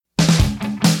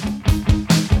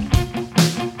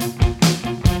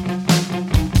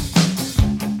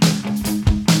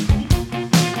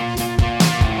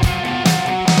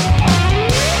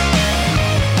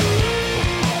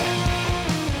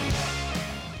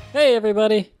Hey,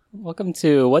 everybody. Welcome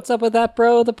to What's Up With That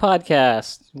Bro, the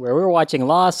podcast, where we're watching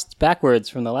Lost backwards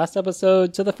from the last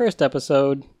episode to the first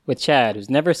episode with Chad, who's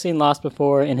never seen Lost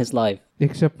before in his life.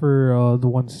 Except for the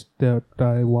ones that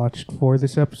I watched for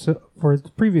this episode, for the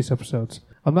previous episodes.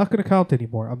 I'm not going to count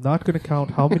anymore. I'm not going to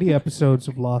count how many episodes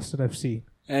of Lost that I've seen.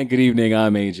 And good evening,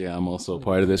 I'm AJ. I'm also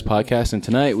part of this podcast, and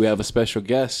tonight we have a special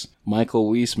guest,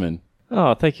 Michael Wiesman.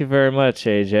 Oh, thank you very much,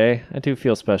 AJ. I do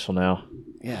feel special now.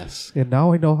 Yes. And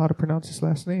now I know how to pronounce his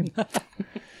last name.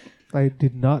 I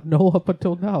did not know up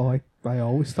until now. I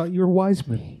always thought you were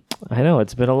Wiseman. I know,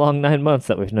 it's been a long 9 months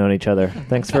that we've known each other.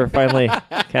 Thanks for finally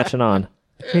catching on.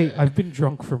 Hey, I've been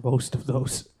drunk for most of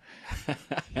those.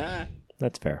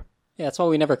 That's fair. Yeah, that's why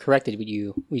we never corrected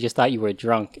you. We just thought you were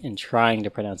drunk and trying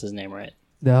to pronounce his name right.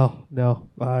 No.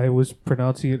 I was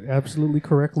pronouncing it absolutely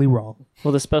correctly wrong.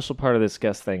 Well, the special part of this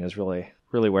guest thing is really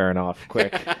wearing off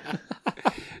quick.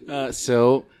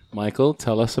 So, Michael,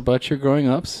 tell us about your growing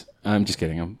ups. I'm just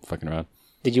kidding. I'm fucking around.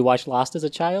 Did you watch Lost as a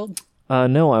child?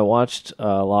 No, I watched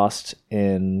Lost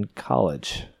in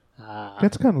college.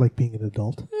 That's kind of like being an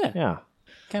adult. Yeah.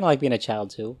 Kind of like being a child,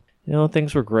 too. You know,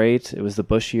 things were great. It was the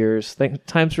Bush years.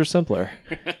 Times were simpler.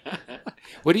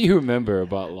 What do you remember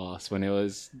about Lost when it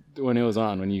was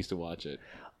on, when you used to watch it?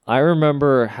 I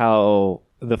remember how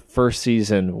the first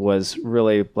season was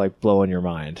really like blowing your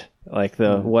mind. Like I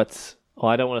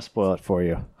don't want to spoil it for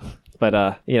you, but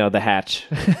the hatch.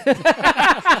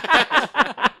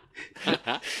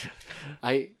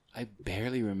 I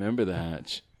barely remember the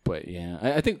hatch, but yeah,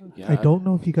 I think I don't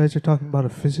know if you guys are talking about a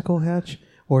physical Hatch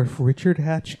or if Richard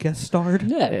Hatch guest starred.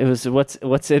 Yeah. It was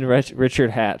what's in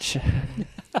Richard Hatch.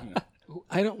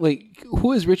 I don't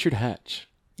who is Richard Hatch?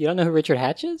 You don't know who Richard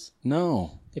Hatch is?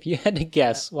 No, If you had to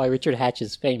guess why Richard Hatch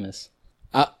is famous.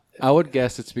 I would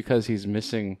guess it's because he's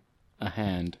missing a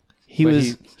hand.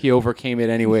 He overcame it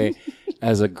anyway.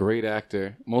 As a great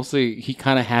actor, mostly he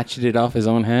kind of hatcheted it off his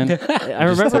own hand. I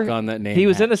remember on that name. he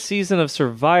was in a season of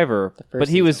Survivor, but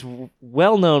he was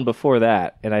well known before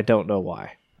that, and I don't know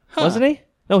why. Wasn't he?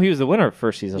 No, he was the winner of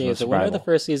first season He of was the Survivor. winner of the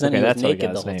first season. Okay, He was that's how I naked got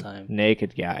the his whole name. time.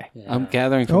 Naked guy. Yeah. I'm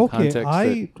gathering from Okay, context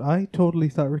that I totally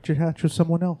thought Richard Hatch was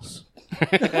someone else.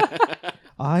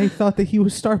 I thought that he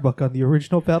was Starbuck on the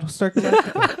original Battlestar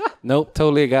Galactica. nope,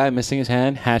 totally a guy missing his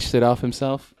hand, hatched it off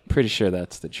himself. Pretty sure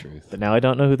that's the truth. But now I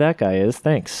don't know who that guy is.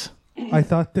 Thanks. I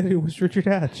thought that it was Richard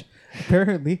Hatch.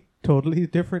 Apparently, totally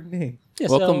different name. Yeah,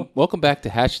 Welcome back to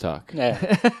Hatch Talk.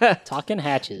 Talking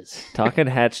hatches. Talking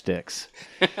hatch dicks.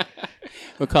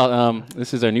 We'll call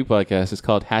this is our new podcast. It's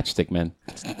called Hatchstick Men.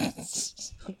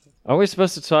 Are we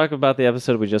supposed to talk about the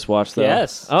episode we just watched, though?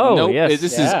 Yes. Oh, nope, yes.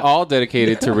 This is all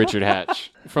dedicated to Richard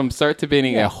Hatch. From start to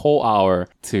beginning, a whole hour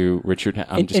to Richard Hatch.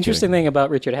 I'm just Interesting kidding. thing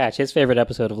about Richard Hatch, his favorite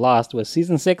episode of Lost was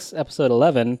season 6, episode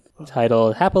 11,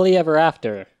 titled Happily Ever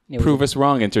After. It was- Prove us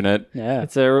wrong, Internet. Yeah.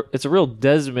 It's a real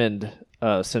Desmond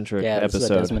centric Yeah, this is a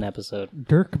episode. Desmond episode.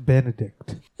 Dirk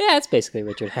Benedict. Yeah, it's basically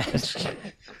Richard Hatch.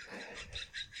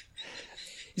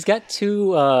 He's got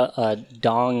two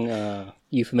dong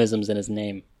euphemisms in his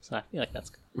name, so I feel like that's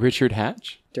good. Richard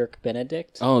Hatch? Dirk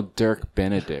Benedict. Oh, Dirk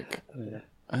Benedict.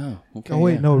 Oh, okay. Oh,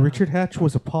 wait, yeah. no. Richard Hatch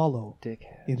was Apollo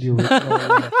Dickhead. in the original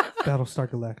Battlestar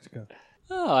Galactica.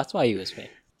 Oh, that's why he was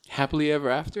famous. Happily Ever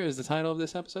After is the title of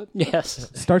this episode? Yes.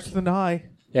 Starts with an I.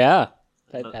 Yeah.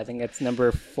 I think that's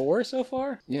number 4 so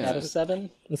far. Yeah. Out of 7.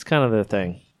 That's kind of the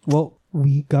thing. Well,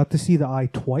 we got to see the I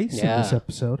twice in this Yeah.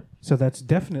 episode, so that's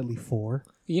definitely 4.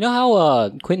 You know how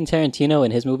Quentin Tarantino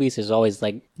in his movies is always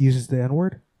like, Uses the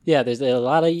N-word. yeah, there's a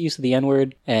lot of use of the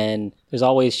N-word, and there's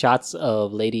always shots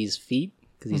of ladies' feet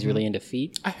because he's really into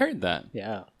feet. I heard that.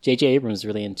 Yeah. J.J. Abrams is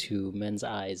really into men's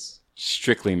eyes.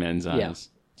 Strictly men's eyes. Yeah.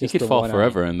 You Just could the fall one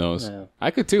forever eye. in those. Yeah. I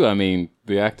could too. I mean,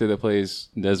 the actor that plays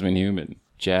Desmond Hume,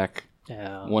 Jack,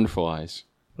 Yeah. wonderful eyes.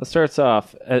 It starts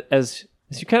off as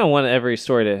you kind of want every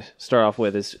story to start off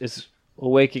with is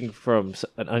awaking from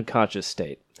an unconscious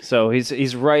state. So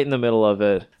he's right in the middle of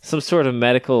it, some sort of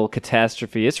medical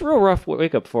catastrophe. It's a real rough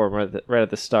wake up for him right at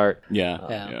the start, Yeah.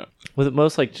 Yeah. with the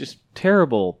most like just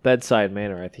terrible bedside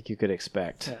manner I think you could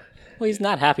expect. Well, he's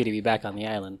not happy to be back on the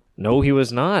island. No, he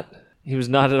was not. He was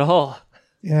not at all.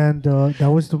 And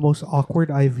that was the most awkward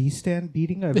IV stand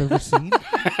beating I've ever seen.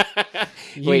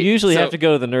 You Wait, usually so- have to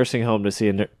go to the nursing home to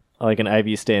see like an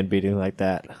IV stand beating like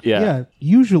that. Yeah,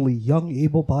 usually young,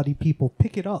 able-bodied people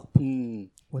pick it up Mm.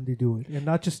 when they do it, and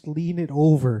not just lean it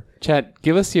over. Chad,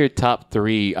 give us your top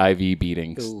 3 IV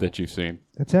beatings Ooh. that you've seen.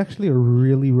 That's actually a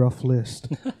really rough list.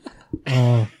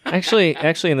 Actually,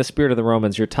 Actually, in the spirit of the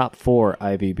Romans, your top 4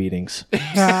 IV beatings.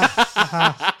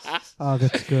 I Oh,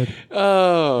 that's good.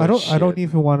 Oh, I don't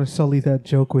even want to sully that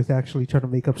joke with actually trying to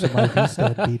make up some IV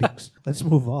stand beatings. Let's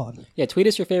move on. Yeah, tweet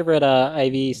us your favorite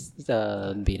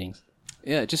IV beatings.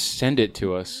 Yeah, just send it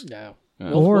to us. No.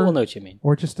 Or- We'll know what you mean.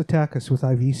 Or just attack us with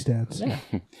IV stands. Yeah.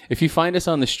 If you find us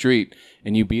on the street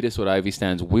and you beat us with IV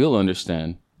stands, we'll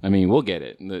understand. I mean, we'll get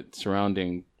it. The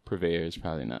surrounding purveyors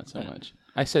probably not so much.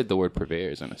 I said the word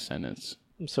purveyors in a sentence.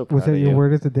 I'm so proud Was that of your you.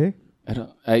 word of the day?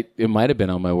 It might have been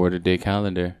on my word of day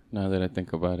calendar. Now that I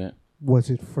think about it, Was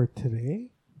it for today?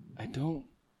 I don't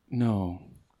know.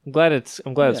 I'm glad it's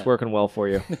Yeah. working well for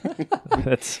you.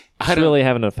 It's don't- really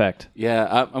having an effect.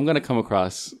 Yeah, I'm gonna come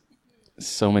across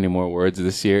so many more words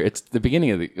this year. It's the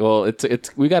beginning of the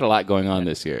it's we got a lot going on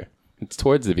this year. It's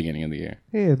towards the beginning of the year.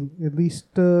 Hey, at least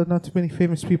not too many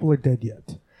famous people are dead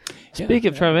yet. Speaking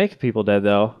of trying to make people dead,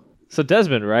 though, so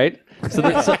Desmond, right? So,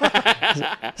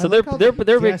 so they're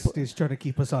big. Guest is trying to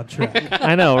keep us on track.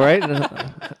 I know, right?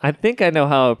 I think I know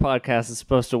how a podcast is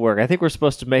supposed to work. I think we're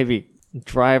supposed to maybe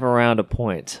drive around a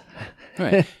point.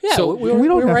 Right. Yeah, So we're, we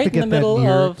don't we're have right to in get the that middle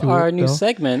near of to our it, new though.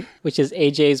 segment, which is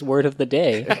AJ's word of the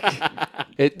day.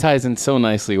 it ties in so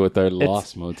nicely with our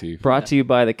lost motif. Brought to you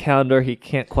by the calendar he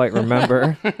can't quite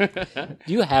remember.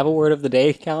 Do you have a word of the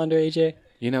day calendar, AJ?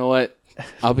 You know what?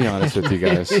 I'll be honest with you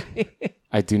guys.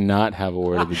 I do not have a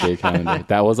word of the day calendar.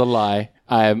 That was a lie.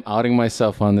 I am outing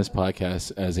myself on this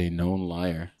podcast as a known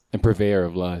liar and purveyor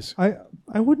of lies.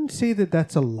 I wouldn't say that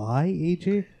that's a lie,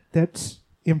 AJ. That's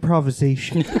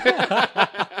improvisation.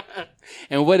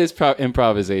 And what is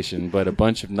improvisation but a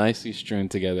bunch of nicely strewn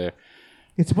together?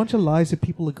 It's a bunch of lies that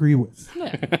people agree with.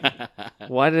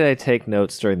 Why did I take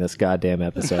notes during this goddamn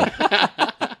episode?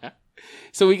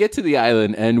 So we get to the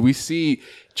island and we see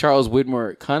Charles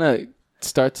Widmore kind of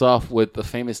starts off with the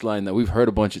famous line that we've heard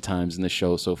a bunch of times in the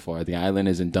show so far. The island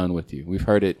isn't done with you. We've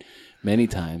heard it many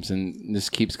times and this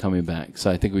keeps coming back.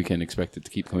 So I think we can expect it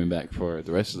to keep coming back for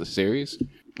the rest of the series.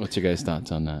 What's your guys'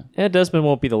 thoughts on that? Yeah, Desmond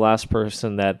won't be the last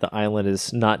person that the island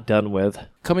is not done with.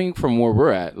 Coming from where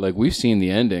we're at, like we've seen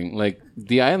the ending. Like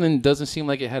the island doesn't seem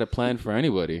like it had a plan for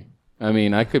anybody. I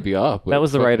mean, I could be off. But That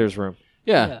was the writer's room.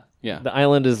 Yeah. The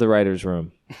island is the writer's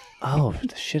room. Oh,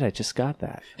 shit, I just got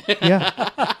that. Yeah,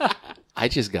 I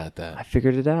just got I that.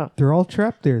 figured it out. they're all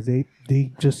trapped there. They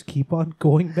just keep on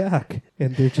going back,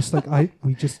 and they're just like,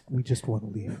 we just want to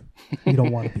leave. We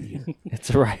don't want to be here. It's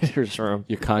a writer's room.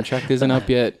 Your contract isn't up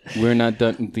yet. We're not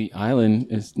done. The island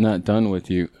is not done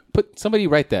with you. Somebody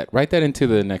write that. Write that into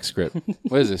the next script.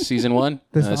 What is this? Season 1?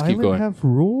 Does Let's the keep island going. have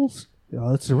rules?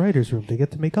 Oh, it's the writer's room. They get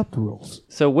to make up the rules.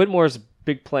 So Whitmore's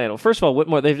big plan. Well, first of all,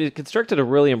 Whitmore, they've constructed a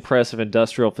really impressive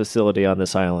industrial facility on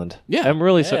this island. Yeah. I'm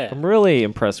really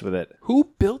impressed with it. Who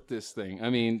built this thing? I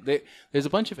mean, there's a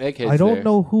bunch of eggheads I don't there.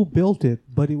 know who built it,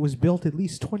 but it was built at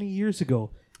least 20 years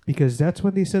ago because that's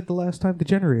when they said the last time the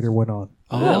generator went on.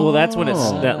 Well, that's when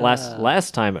it's that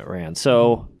last time it ran.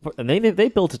 So, and they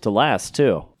built it to last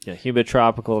too. Yeah, humid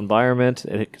tropical environment.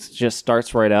 It just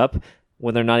starts right up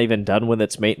when they're not even done with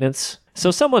its maintenance. So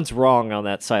someone's wrong on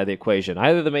that side of the equation.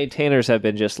 Either the maintainers have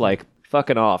been just like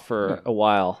fucking off for a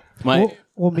while.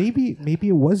 Well, maybe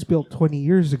it was built 20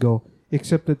 years ago,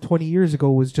 except that 20 years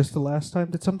ago was just the last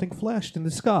time that something flashed in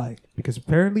the sky. Because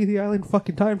apparently the island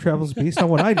fucking time travels based on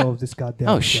what I know of this goddamn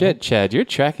Oh show. shit, Chad! You're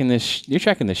tracking this. You're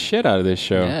tracking the shit out of this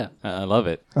show. Yeah. I love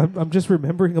it. I'm just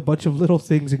remembering a bunch of little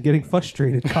things and getting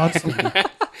frustrated constantly.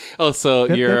 Oh, so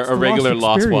you're that's a the regular Lost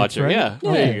Lost experience, watcher. right? Yeah.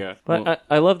 Yeah. There you go. But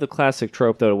I love the classic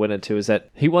trope that it went into is that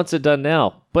he wants it done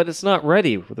now, but it's not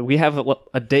ready. We have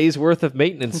a day's worth of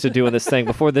maintenance to do in this thing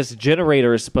before this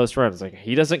generator is supposed to run. It's like,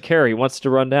 he doesn't care. He wants to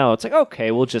run now. It's like,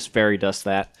 okay, we'll just fairy dust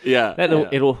that. Yeah.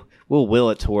 We'll will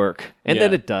it to work. And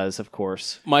then Yeah. it does, of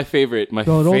course. My favorite. My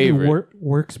No, it only favorite.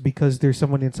 works because there's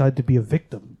someone inside to be a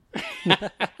victim.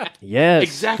 Yes.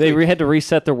 Exactly. They had to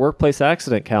reset their workplace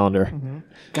accident calendar.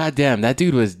 God damn, that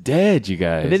dude was dead, you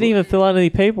guys. They didn't even fill out any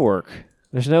paperwork.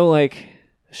 There's no,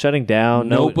 shutting down.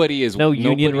 Nobody is- No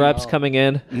union nobody- reps coming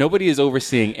in. Nobody is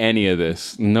overseeing any of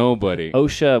this. Nobody.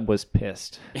 OSHA was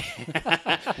pissed.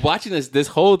 Watching this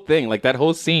whole thing, like that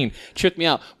whole scene, tripped me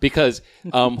out because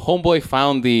homeboy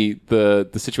found the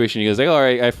situation. He goes like, "All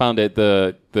right, I found it.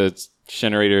 The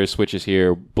generator switch is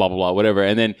here. Blah blah blah, whatever."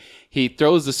 And then he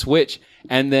throws the switch,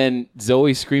 and then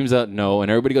Zoe screams out, "No!" And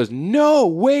everybody goes, "No,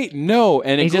 wait, no!"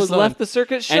 And it He goes just on. left the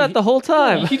circuit shut he- the whole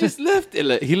time. He just left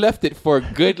it. He left it for a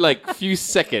good few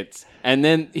seconds, and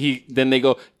then they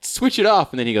go switch it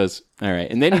off, and then he goes, "All right,"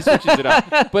 and then he switches it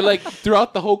off. But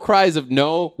throughout the whole cries of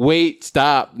 "No, wait,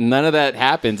 stop," none of that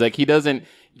happens. He doesn't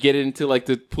get it into like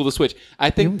to pull the switch. I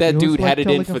think that was dude like had it in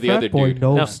telling a for the frat other boy, dude.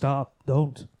 No, No. stop,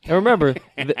 don't. And remember,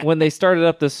 when they started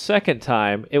up the second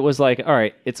time, it was like, all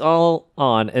right, it's all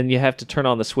on, and you have to turn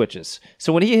on the switches.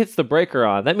 So when he hits the breaker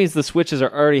on, that means the switches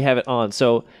are already have it on.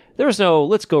 So there was no,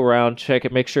 let's go around, check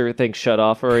it, make sure everything's shut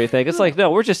off or anything. It's like, no,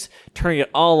 we're just turning it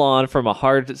all on from a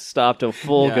hard stop to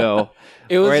full go,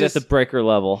 It was right just- at the breaker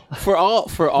level. For all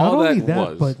Not only that, that,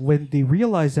 was. but when they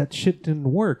realized that shit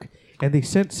didn't work and they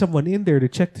sent someone in there to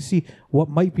check to see what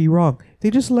might be wrong, they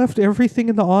just left everything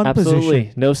in the on Absolutely,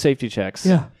 position. no safety checks.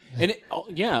 Yeah. And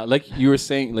like you were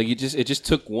saying, like it just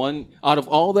took one out of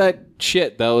all that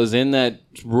shit that was in that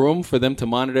room for them to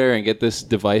monitor and get this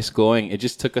device going. It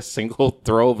just took a single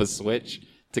throw of a switch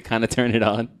to kind of turn it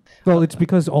on. Well, it's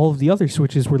because all of the other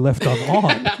switches were left on.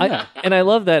 And I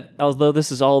love that, although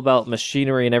this is all about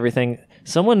machinery and everything,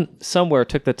 someone somewhere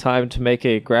took the time to make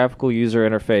a graphical user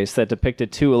interface that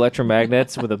depicted two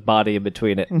electromagnets with a body in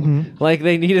between it. Like,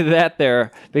 they needed that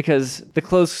there because the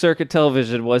closed circuit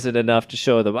television wasn't enough to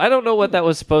show them. I don't know what that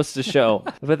was supposed to show,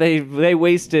 but they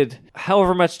wasted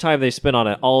however much time they spent on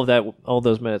it. All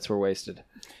those minutes were wasted.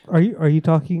 Are you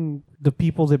talking the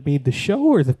people that made the show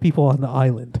or the people on the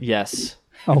island? Yes.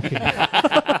 Okay.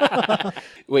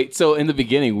 Wait, so in the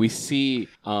beginning, we see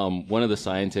one of the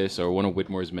scientists or one of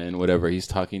Whitmore's men, whatever. He's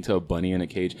talking to a bunny in a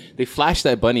cage. They flash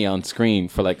that bunny on screen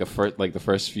for like the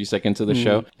first few seconds of the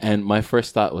show, and my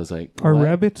first thought was like, Are what?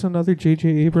 rabbits another J.J.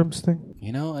 Abrams thing?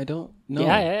 You know, I don't know.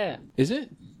 Yeah. Is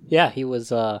it? Yeah, he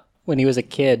was, when he was a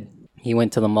kid, he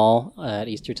went to the mall at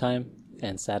Easter time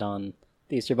and sat on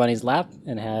the Easter Bunny's lap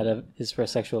and had his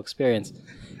first sexual experience.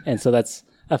 And so that's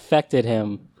affected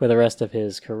him for the rest of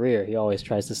his career. He always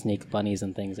tries to sneak bunnies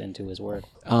and things into his work.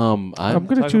 I'm going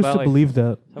to talking choose about, to like- believe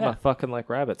that. How about fucking like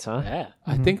rabbits, huh? Yeah.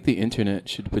 I think the internet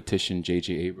should petition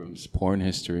J.J. Abrams' porn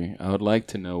history. I would like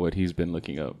to know what he's been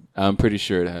looking up. I'm pretty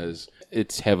sure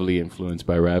it's heavily influenced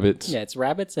by rabbits. Yeah, it's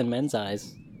rabbits and men's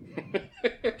eyes.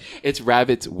 It's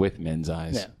rabbits with men's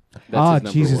eyes. Yeah. That's his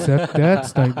number Jesus, one.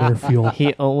 that's nightmare fuel.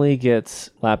 He only gets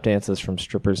lap dances from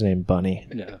strippers named Bunny.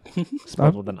 Yeah.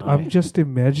 Spelled with an I. I'm just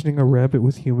imagining a rabbit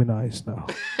with human eyes now.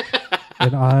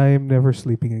 And I'm never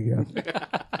sleeping again.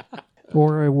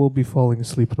 Or I will be falling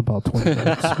asleep in about 20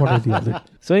 minutes. One or the other.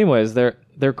 So, anyways, their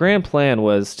grand plan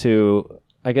was to,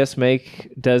 I guess,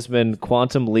 make Desmond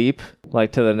quantum leap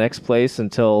like to the next place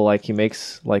until like he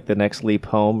makes like the next leap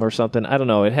home or something. I don't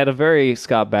know. It had a very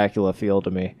Scott Bakula feel to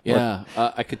me. Yeah,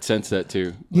 I could sense that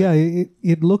too. Yeah,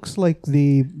 it looks like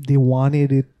they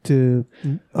wanted it to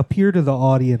appear to the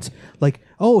audience like,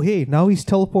 oh, hey, now he's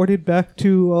teleported back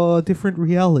to a different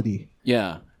reality.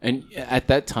 Yeah. And at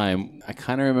that time, I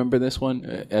kind of remember this one.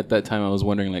 At that time, I was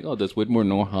wondering, like, oh, does Whitmore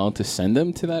know how to send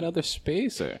them to that other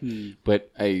space? But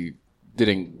I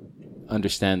didn't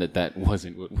understand that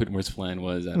wasn't what Whitmore's plan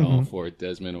was at all for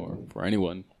Desmond or for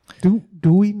anyone. Do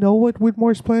we know what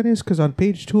Whitmore's plan is? Because on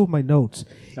page 2 of my notes,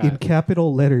 in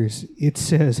capital letters, it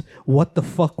says, "What the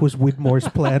fuck was Whitmore's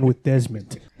plan with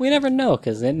Desmond?" We never know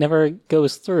because it never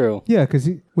goes through. Yeah, because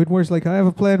Whitmore's like, "I have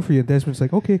a plan for you," and Desmond's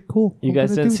like, "Okay, cool." You I'm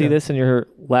guys gonna didn't do see that." this in your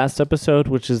last episode,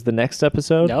 which is the next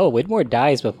episode? No, Whitmore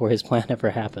dies before his plan ever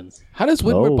happens. How does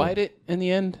Whitmore Oh. bite it in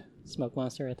the end? Smoke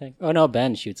monster, I think. Oh no,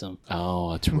 Ben shoots him.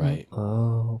 Oh, that's right.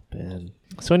 Oh, Ben.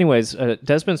 So, anyways,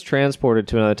 Desmond's transported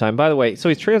to another time. By the way, so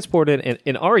he's transported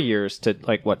in our years to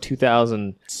like what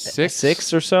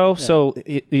 2006 or so. So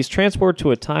he's transported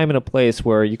to a time and a place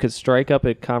where you could strike up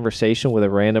a conversation with a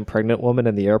random pregnant woman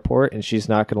in the airport, and she's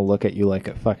not going to look at you like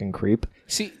a fucking creep.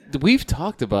 See, we've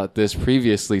talked about this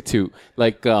previously too.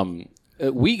 Like,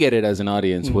 we get it as an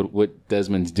audience what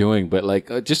Desmond's doing, but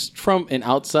like just from an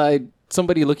outside,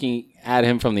 somebody looking at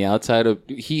him from the outside,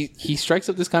 he strikes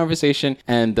up this conversation,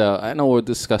 and I know we'll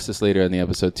discuss this later in the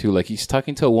episode too. Like, he's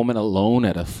talking to a woman alone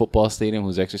at a football stadium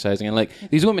who's exercising, and like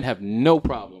these women have no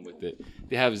problem with it.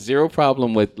 They have zero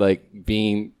problem with like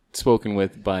being spoken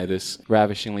with by this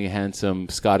ravishingly handsome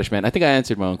Scottish man. I think I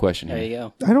answered my own question There here. you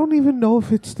go. I don't even know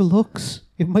if it's the looks.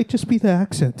 It might just be the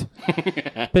accent.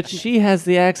 But she has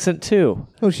the accent too.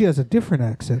 Oh, she has a different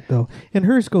accent though, and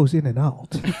hers goes in and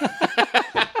out.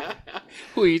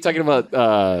 Who are you talking about?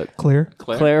 Claire.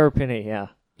 Claire or Penny? Yeah.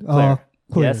 Claire.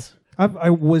 Yes. I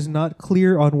was not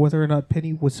clear on whether or not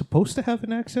Penny was supposed to have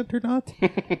an accent or not.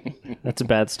 That's a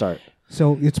bad start.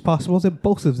 So it's possible that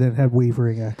both of them had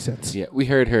wavering accents. Yeah, we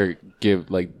heard her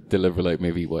deliver like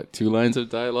maybe 2 lines of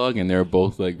dialogue, and they're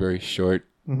both like very short,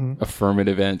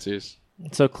 affirmative answers.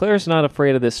 So Claire's not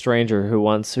afraid of this stranger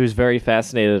who's very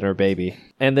fascinated in her baby.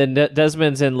 And then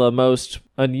Desmond's in the most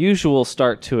unusual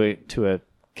start to a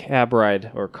cab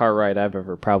ride or car ride I've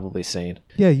ever probably seen.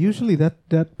 Yeah, usually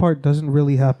that part doesn't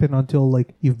really happen until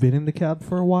like you've been in the cab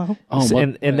for a while.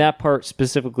 And that part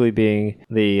specifically being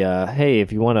the hey,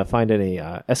 if you want to find any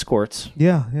escorts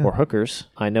Yeah, yeah. or hookers,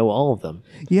 I know all of them.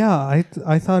 Yeah,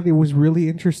 I thought it was really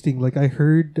interesting. Like I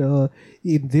heard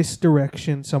in this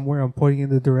direction somewhere, I'm pointing in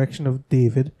the direction of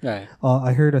David. Right.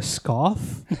 I heard a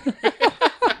scoff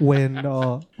when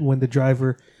the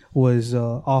driver was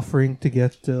offering to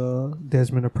get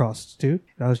Desmond a prostitute.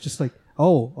 And I was just like,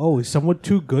 oh, is someone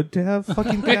too good to have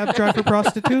fucking cab driver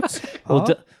prostitutes?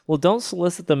 Huh? Well, don't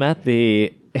solicit them at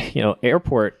the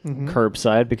airport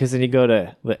curbside, because then you go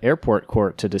to the airport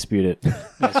court to dispute it.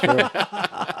 That's true.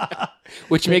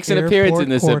 Which makes an appearance in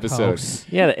this Airport episode. courthouse.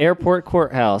 Yeah, the airport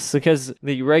courthouse, because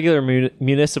the regular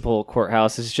municipal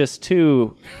courthouse is just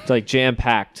too like jam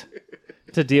packed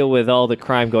to deal with all the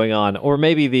crime going on, or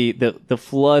maybe the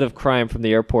flood of crime from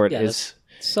the airport Yeah, is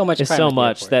so much. is crime so at the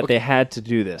much airport. that they had to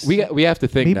do this. We have to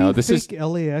think Maybe now. you This think is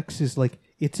LAX is like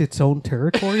it's its own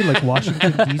territory, like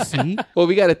Washington D.C. well,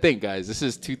 we got to think, guys. This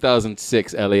is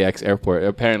 2006 LAX airport.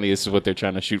 Apparently, this is what they're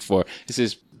trying to shoot for. This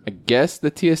is, I guess,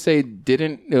 the TSA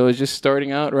didn't. It was just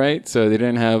starting out, right? So they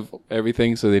didn't have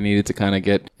everything, so they needed to kind of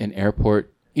get an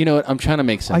airport. You know what? I'm trying to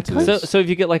make sense of this. So if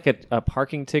you get like a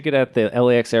parking ticket at the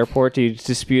LAX airport, do you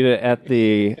dispute it at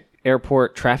the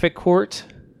airport traffic court?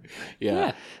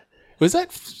 Yeah. Was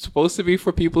that supposed to be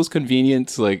for people's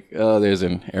convenience? Like, oh, there's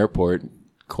an airport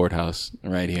courthouse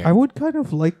right here. I would kind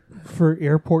of like for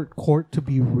airport court to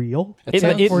be real. It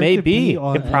For may to be.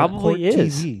 on It probably court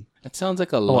is. TV. That sounds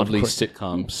like a lovely course.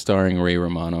 sitcom starring Ray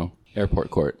Romano. Airport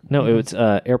Court. No, it was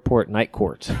Airport Night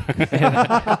Court,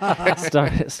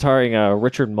 starring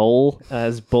Richard Mole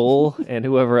as Bull and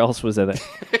whoever else was in it.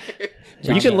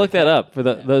 You can look that up for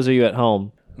those of you at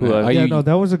home. Who, Are Yeah, you- no,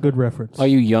 that was a good reference. All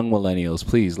you young millennials,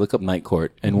 please look up Night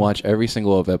Court and watch every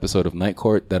single episode of Night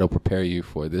Court. That'll prepare you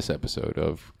for this episode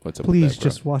of What's Up Please with That, Bro?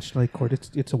 just watch Night Court.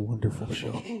 It's a wonderful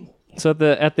show. So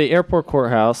at the airport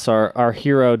courthouse, our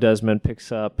hero Desmond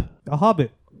picks up A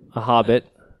Hobbit. a hobbit,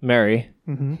 Mary.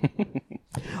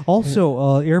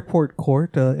 Also, airport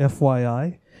court,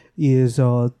 FYI, is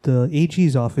the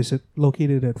AG's office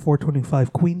located at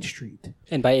 425 Queen Street.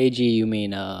 And by AG, you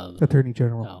mean Attorney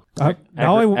General. Oh.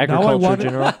 Now I Agriculture want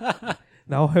General.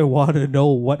 now I want to know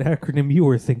what acronym you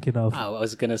were thinking of. I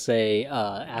was gonna say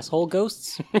asshole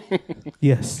ghosts.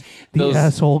 Yes, the Those-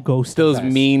 asshole ghost. Those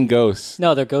Yes. mean ghosts.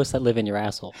 No, they're ghosts that live in your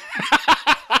asshole.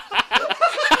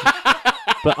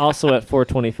 But also at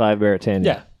 425 Baratania.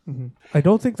 Yeah. I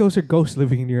don't think those are ghosts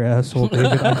living in your asshole,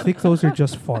 David. I think those are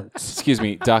just farts. Excuse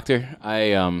me, doctor. I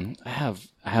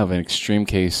have an extreme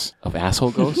case of asshole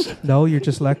ghost. No, you're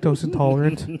just lactose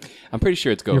intolerant. I'm pretty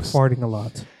sure it's You're ghosts. farting a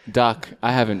lot. Doc,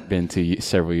 I haven't been to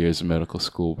several years of medical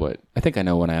school, but I think I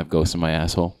know when I have ghosts in my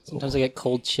asshole. Sometimes I get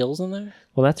cold chills in there.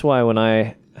 Well, that's why when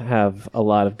I have a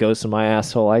lot of ghosts in my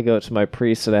asshole, I go to my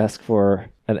priest and ask for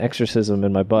an exorcism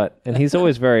in my butt, and he's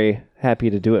always very happy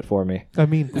to do it for me. I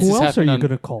mean, has who else are happened you on-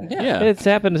 going to call? Yeah. It's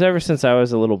happened ever since I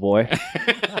was a little boy.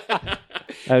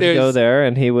 I would There's- go there,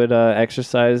 and he would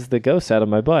exorcise the ghosts out of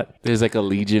my butt. There's like a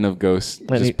legion of ghosts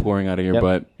just he- pouring out of your Yep.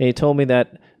 butt. And he told me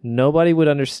that nobody would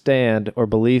understand or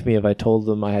believe me if I told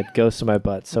them I had ghosts in my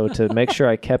butt. So to make sure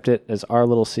I kept it as our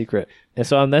little secret. And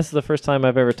so that's the first time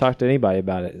I've ever talked to anybody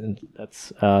about it, and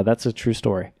that's a true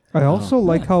story. I also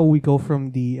like how we go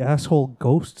from the asshole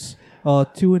ghosts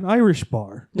to an Irish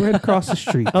bar right across the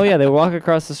street. Oh yeah, they walk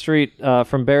across the street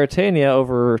from Baratania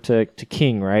over to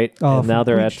King, right? And From now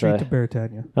they're Queen at Street to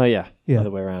Baratania. oh yeah, Yeah.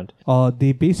 other way around.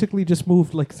 They basically just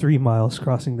moved like 3 miles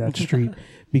crossing that street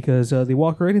because they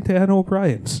walk right into Anna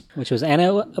O'Brien's. Which was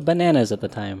Anna Bananas at the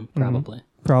time, probably.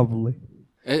 Probably.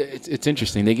 It's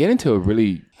interesting. They get into a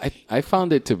really. I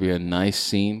found it to be a nice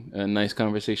scene, a nice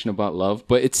conversation about love.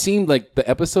 But it seemed like the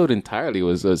episode entirely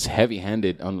was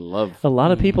heavy-handed on love. A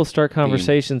lot of people start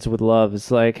conversations with love.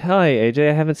 It's like, "Hi, AJ,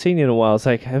 I haven't seen you in a while." It's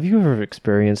like, "Have you ever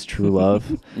experienced true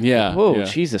love?" Yeah. Whoa, yeah.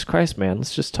 Jesus Christ, man!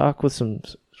 Let's just talk with some.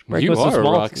 break You with some are a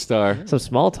small, rock star. Some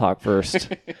small talk first.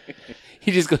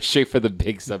 He just goes straight for the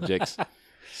big subjects.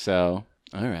 So,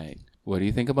 all right. What do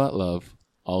you think about love?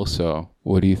 Also,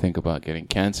 what do you think about getting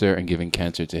cancer and giving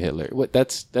cancer to Hitler? What?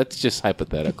 That's just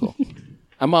hypothetical.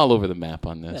 I'm all over the map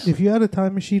on this. If you had a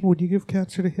time machine, would you give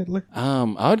cancer to Hitler?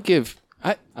 I would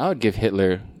give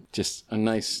Hitler just a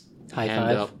nice High hand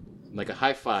five? up, like a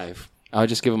high five. I would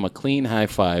just give him a clean high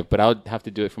five, but I would have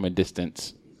to do it from a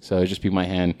distance. So it'd just be my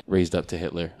hand raised up to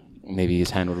Hitler. Maybe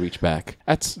his hand would reach back.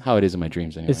 That's how it is in my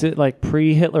dreams anyway. Is it like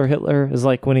pre-Hitler? Hitler is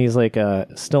like when he's like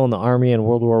still in the army in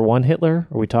World War I. Hitler?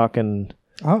 Are we talking?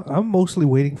 I'm mostly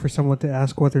waiting for someone to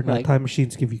ask whether or not Like- time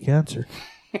machines give you cancer.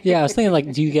 Yeah, I was thinking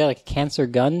like, do you get like a cancer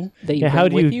gun that you Yeah, how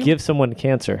bring do with you give someone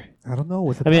cancer? I don't know.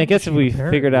 With a I mean, I time guess if machine, we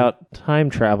apparently. figured out time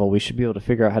travel, we should be able to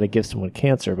figure out how to give someone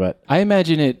cancer. But I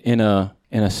imagine it in a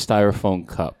styrofoam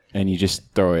cup, and you just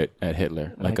throw it at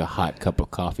Hitler like a hot cup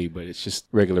of coffee, but it's just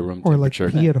regular room or like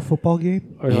temperature. pee at a football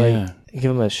game. or Yeah. like give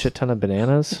them a shit ton of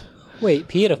bananas. Wait,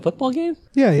 pee at a football game?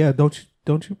 Yeah.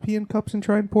 Don't you pee in cups and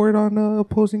try and pour it on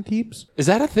opposing teams? Is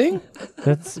that a thing?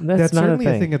 That's That's not certainly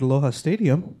a thing. at Aloha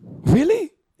Stadium.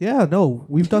 Really? Yeah, no,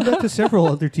 we've done that to several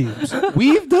other teams.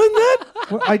 We've done that?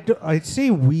 Well, I'd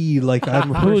say we, like I'm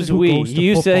a person Who's who we? goes to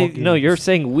You football say games. no. You're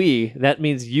saying we. That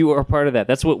means you are part of that.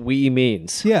 That's what we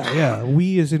means. Yeah,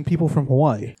 we as in people from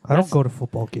Hawaii. I That's- don't go to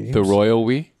football games. The royal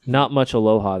we? Not much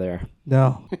aloha there.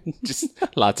 No, Just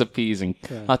lots of peas and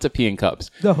lots of pee in cups.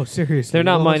 no, seriously. They're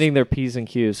not Aloha, minding their P's and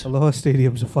Q's. Aloha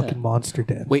Stadium's a fucking monster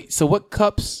den. Wait, so what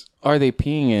cups are they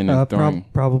peeing in and throwing?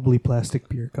 Probably plastic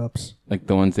beer cups. Like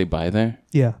the ones they buy there?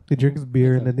 Yeah, they drink the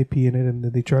beer and then they pee in it and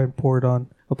then they try and pour it on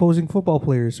opposing football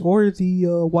players or the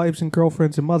wives and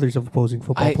girlfriends and mothers of opposing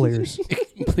football players.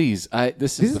 Please,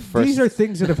 this is the first. These are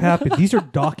things that have happened. These are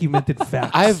documented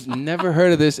facts. I've never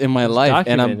heard of this in my life,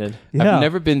 and documented. Yeah. I've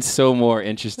never been so more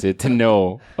interested to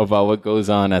know about what goes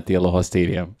on at the Aloha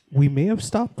Stadium. We may have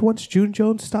stopped once June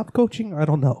Jones stopped coaching. I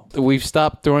don't know. We've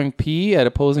stopped throwing pee at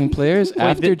opposing players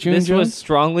after June this was Jones.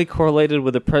 strongly correlated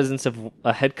with the presence of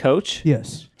a head coach.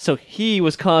 Yes. So he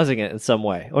was causing it in some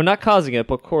way, or not causing it,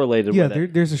 but correlated Yeah, with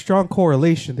it. there's a strong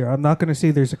correlation there. I'm not going to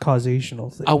say there's a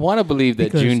causational thing. I want to believe that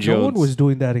because June no Jones one was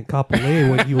doing that in Kapolei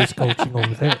when he was coaching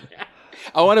over there.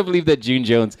 I want to believe that June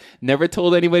Jones never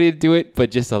told anybody to do it,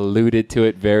 but just alluded to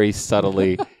it very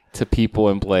subtly to people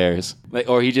and players. Like,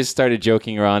 or he just started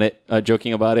joking about it,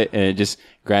 and it just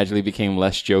gradually became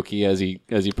less jokey as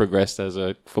he progressed as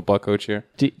a football coach here.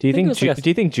 Do you it think was like a- do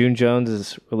you think June Jones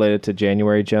is related to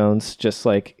January Jones? Just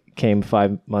like came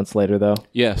 5 months later, though.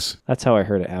 Yes, That's how I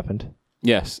heard it happened.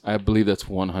 yes, I believe that's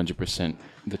 100%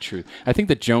 the truth. I think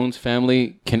the Jones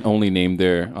family can only name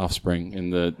their offspring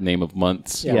in the name of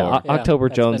months. Yeah. Yeah, or- October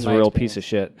that's Jones is been a my real experience. piece of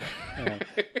shit.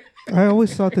 I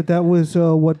always thought that was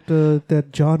what that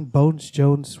John Bones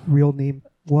Jones' real name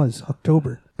was,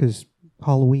 October, because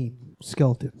Halloween,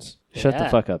 skeletons. Shut the Yeah.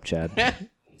 fuck up, Chad.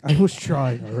 I was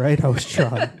trying, all right? I was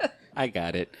trying. I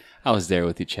got it. I was there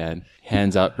with you, Chad.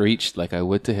 Hands outreached like I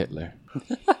would to Hitler.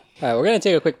 All right, we're gonna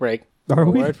take a quick break. Are A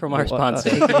we? word from our sponsor.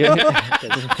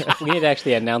 We need to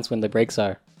actually announce when the breaks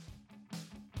are.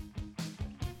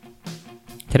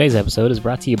 Today's episode is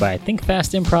brought to you by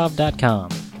ThinkFastImprov.com,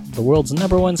 the world's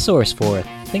 #1 source for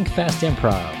Think Fast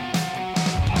Improv.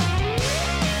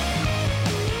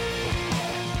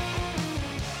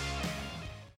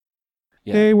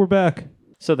 Yeah. Hey, we're back.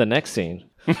 So the next scene.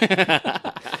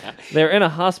 They're in a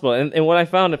hospital, and what I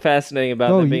found fascinating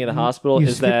about them being in the hospital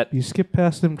is that you skip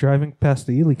past them driving past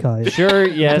the Ely Kai. sure,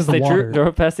 yes, the they water.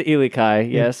 drove past the Eli Kai,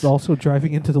 yes. It's also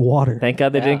driving into the water. Thank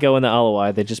God they Yeah. didn't go in the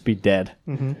Alawai, they'd just be dead.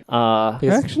 I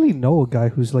actually know a guy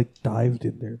who's like dived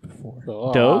in there before.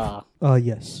 Dove?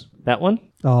 Yes. That one?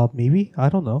 Maybe, I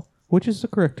don't know. Which is the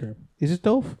correct term? Is it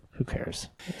dove? Who cares?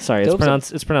 Sorry,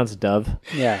 Dove's it's pronounced dove.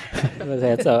 Yeah,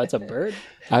 it's a bird.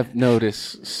 I've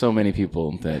noticed so many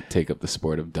people that take up the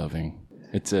sport of doving.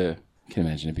 I can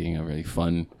imagine it being a really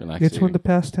fun, relaxing. It's when the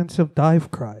past tense of dive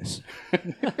cries.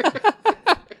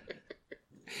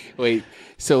 Wait,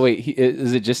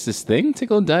 is it just this thing to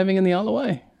go diving in the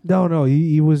Alawai? No,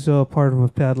 he was part of a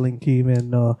paddling team,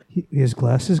 and his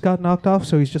glasses got knocked off.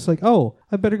 So he's just like, "Oh,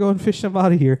 I better go and fish them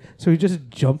out of here." So he just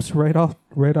jumps right out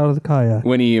of the kayak.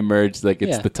 When he emerged, like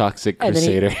it's Yeah. the toxic And then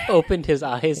crusader. he opened his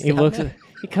eyes. He down looks there.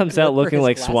 he comes out for looking his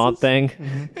like Swamp glasses?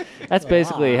 Thing. That's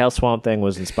basically how Swamp Thing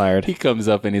was inspired. He comes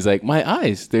up and he's like, "My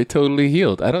eyes, they're totally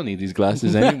healed. I don't need these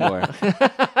glasses anymore."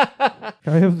 I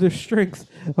have the strength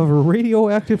of a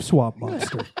radioactive swamp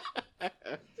monster.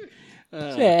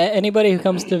 So, yeah, anybody who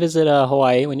comes to visit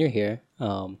Hawaii when you're here,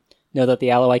 know that the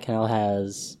Alawai Canal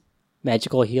has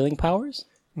magical healing powers.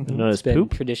 Known as It's been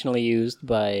poop. traditionally used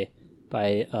by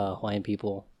Hawaiian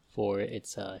people for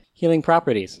its healing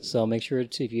properties. So make sure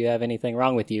to, if you have anything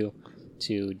wrong with you,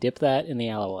 to dip that in the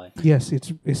Alawai. Yes,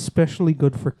 it's especially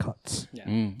good for cuts.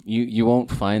 You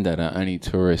won't find that on any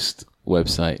tourist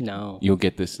website. No. You'll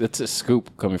get this. It's a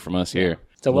scoop coming from us here.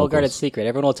 It's a well-guarded Locals. secret.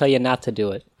 Everyone will tell you not to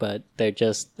do it, but they're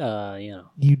just, you know,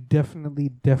 You definitely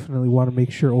want to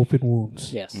make sure open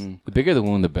wounds. yes. The bigger the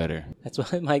wound, the better. That's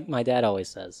what my dad always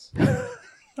says.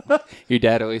 Your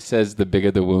dad always says the bigger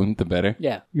the wound, the better.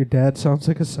 Yeah. Your dad sounds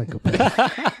like a psychopath.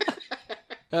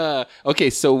 Okay,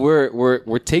 so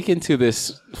we're taken to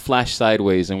this flash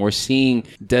sideways, and we're seeing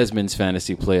Desmond's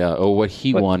fantasy play out, or what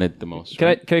he wanted the most. Can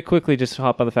Right? I quickly just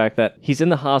hop on the fact that he's in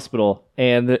the hospital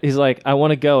and he's like, I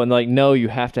want to go, and they're like, no, you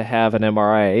have to have an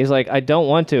MRI. He's like, I don't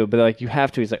want to, but they're like, you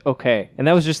have to. He's like, okay, and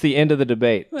that was just the end of the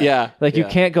debate. Yeah, Like you yeah.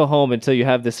 can't go home until you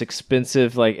have this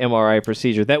expensive like MRI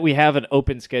procedure that we have an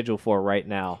open schedule for right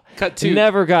now. Cut to- We've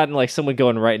never gotten like someone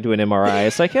going right into an MRI.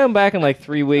 It's like, yeah, I'm back in like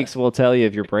 3 weeks. We'll tell you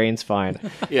if your brain's fine.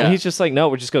 Yeah. And he's just like, no,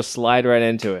 we're just gonna slide right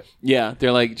into it. Yeah,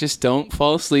 they're like, just don't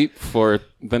fall asleep for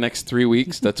the next 3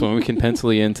 weeks. That's when we can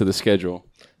pencil you into the schedule.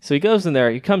 So he goes in there,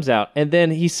 he comes out, and then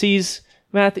he sees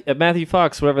Matthew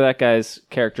Fox, whatever that guy's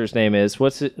character's name is.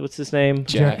 What's his name?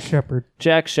 Jack Shepard.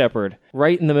 Jack Shepard,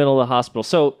 right in the middle of the hospital.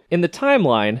 So in the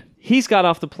timeline, he's got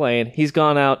off the plane, he's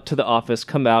gone out to the office,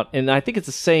 come out, and I think it's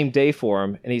the same day for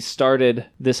him, and he started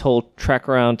this whole trek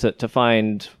around to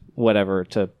find whatever,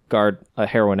 to guard a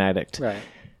heroin addict. Right.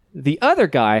 The other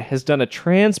guy has done a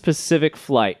trans-Pacific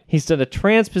flight. He's done a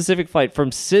trans-Pacific flight from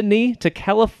Sydney to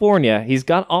California. He's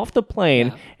got off the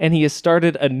plane and he has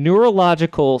started a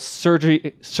neurological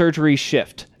surgery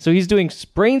shift. So he's doing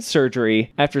brain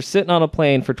surgery after sitting on a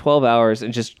plane for 12 hours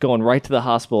and just going right to the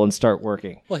hospital and start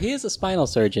working. Well, he is a spinal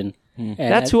surgeon. And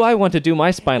That's who I want to do my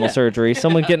spinal surgery.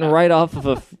 Someone getting right off of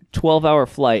a 12-hour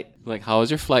flight. Like, how was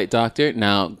your flight, doctor?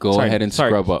 Now go ahead and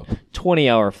scrub up.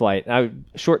 20-hour flight. I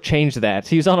shortchanged that.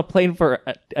 He was on a plane for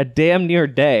a damn near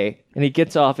day, and he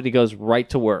gets off and he goes right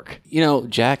to work. You know,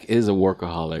 Jack is a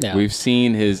workaholic. Yeah. We've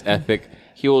seen his ethic.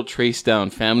 He will trace down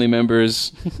family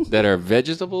members that are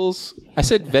vegetables. I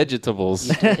said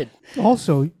vegetables.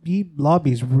 Also, he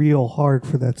lobbies real hard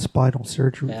for that spinal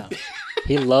surgery. Yeah.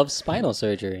 He loves spinal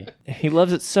surgery. He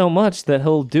loves it so much that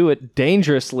he'll do it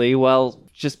dangerously while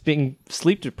just being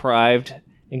sleep deprived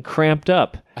and cramped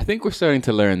up. I think we're starting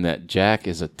to learn that Jack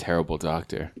is a terrible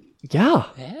doctor. Yeah.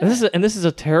 And this is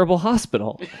a terrible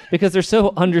hospital because they're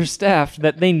so understaffed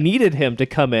that they needed him to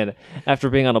come in after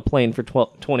being on a plane for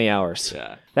 20 hours.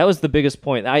 Yeah. That was the biggest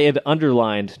point. I had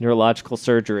underlined neurological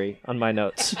surgery on my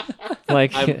notes.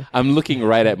 Like, I'm looking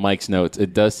right at Mike's notes.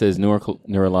 It does says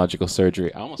neurological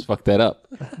surgery. I almost fucked that up,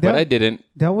 but I didn't.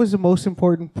 That was the most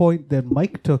important point that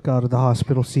Mike took out of the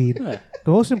hospital scene.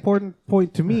 The most important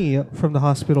point to me from the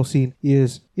hospital scene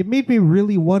is it made me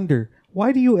really wonder,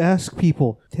 why do you ask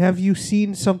people, have you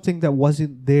seen something that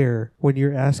wasn't there when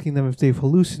you're asking them if they've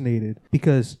hallucinated?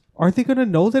 Because are they going to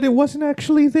know that it wasn't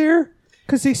actually there?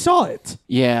 Because they saw it.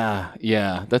 Yeah,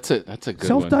 that's a good one.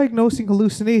 Self-diagnosing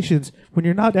hallucinations when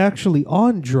you're not actually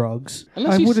on drugs,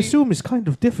 Unless I you would see- assume is kind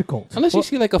of difficult. Unless you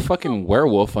see like a fucking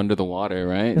werewolf under the water,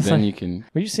 right? Then like- you can.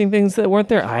 were you seeing things that weren't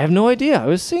there? I have no idea. I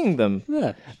was seeing them.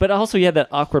 Yeah. But also, you had that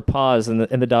awkward pause, and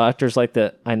the doctor's like,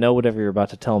 I know whatever you're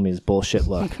about to tell me is bullshit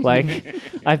look. Like,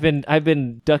 I've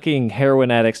been ducking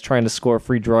heroin addicts trying to score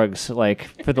free drugs,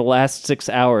 like, for the last 6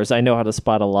 hours. I know how to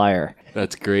spot a liar.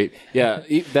 That's great. Yeah,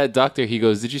 that doctor, he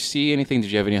goes, did you see anything?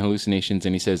 Did you have any hallucinations?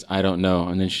 And he says, I don't know.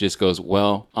 And then she just goes,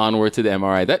 well, onward to the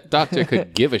MRI. That doctor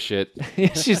could give a shit.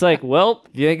 She's like, well,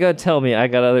 you ain't gonna tell me. I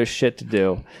got other shit to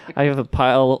do. I have a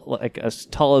pile, like, as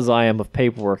tall as I am of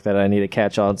paperwork that I need to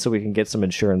catch on so we can get some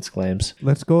insurance claims.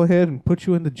 Let's go ahead and put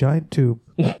you in the giant tube.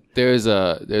 There's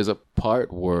a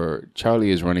part where Charlie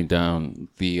is running down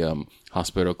the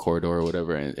hospital corridor or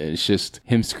whatever, and it's just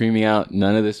him screaming out,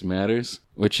 none of this matters,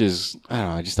 which is, I don't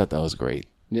know, I just thought that was great.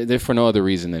 For no other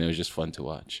reason than it was just fun to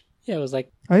watch. Yeah, it was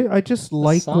like, I just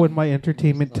like song? when my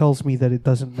entertainment tells me that it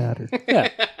doesn't matter. yeah.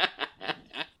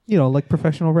 You know, like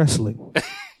professional wrestling.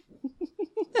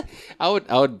 I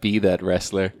would be that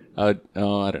wrestler. I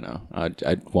don't know.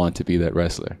 I'd want to be that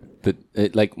wrestler.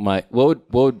 What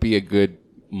would be a good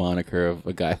moniker of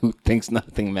a guy who thinks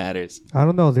nothing matters? I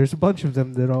don't know. There's a bunch of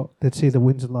them that say the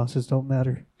wins and losses don't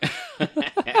matter.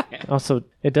 Also,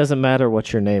 it doesn't matter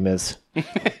what your name is.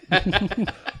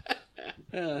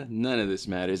 None of this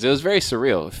matters. It was very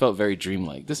surreal. It felt very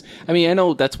dreamlike. I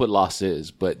know that's what Lost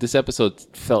is, but this episode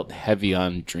felt heavy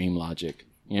on dream logic.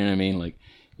 You know what I mean? Like,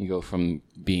 you go from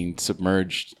being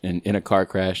submerged in a car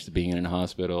crash to being in a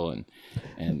hospital,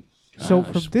 and So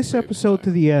from this episode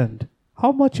to the end,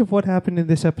 how much of what happened in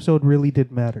this episode really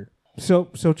did matter? So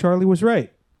Charlie was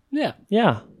right. Yeah.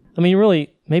 Yeah. I mean,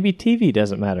 really, maybe TV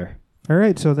doesn't matter. All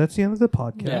right, so that's the end of the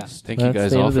podcast. Yeah. thank you That's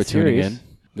guys the end all of the for tuning series. in.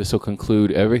 This will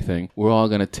conclude everything. We're all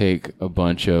gonna take a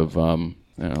bunch of I don't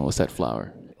know, what's that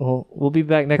flower? Well, we'll be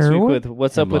back next Heroin? week with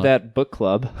What's Up with That Book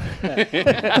Club.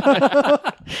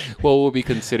 Well, we'll be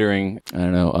considering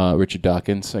Richard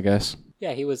Dawkins, I guess.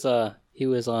 Yeah, he was on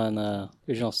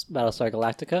original Battlestar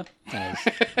Galactica as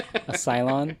a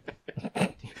Cylon.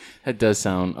 That does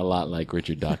sound a lot like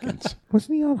Richard Dawkins.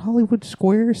 Wasn't he on Hollywood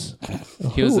Squares?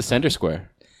 He was the center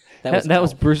square. That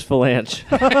was Bruce Valanche.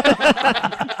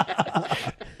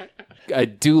 I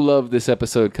do love this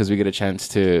episode because we get a chance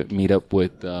to meet up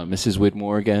with Mrs.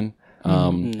 Whitmore again.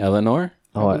 Eleanor,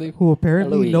 I believe. Who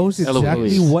apparently Eloise. knows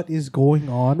exactly Eloise. what is going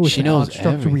on with She the knows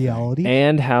construct everything. reality.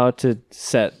 And how to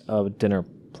set a dinner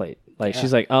plate. Like,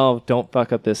 she's like, oh, don't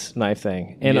fuck up this knife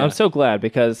thing. And Yeah. I'm so glad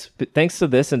because thanks to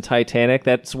this and Titanic,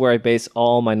 that's where I base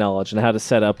all my knowledge on how to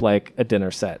set up, like, a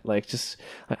dinner set. Like, just,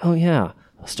 oh, yeah,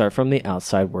 start from the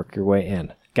outside, work your way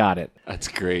in. Got it. That's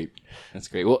great. That's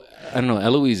great. Well, I don't know.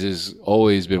 Eloise has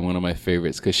always been one of my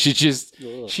favorites because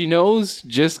she knows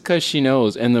just because she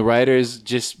knows. And the writers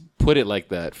just put it like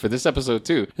that for this episode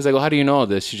too. It's like, well, how do you know all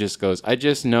this? She just goes, I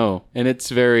just know. And it's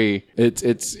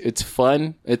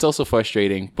fun. It's also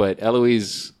frustrating, but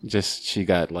Eloise she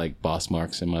got like boss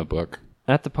marks in my book.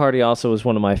 At the party also was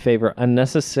one of my favorite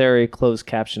unnecessary closed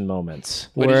caption moments.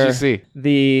 What did you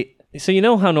see? So you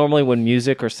know how normally when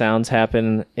music or sounds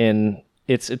happen in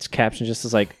it's captioned just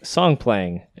as like song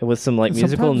playing with some like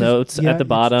musical Sometimes notes at the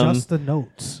bottom It's just the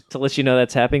notes. to let you know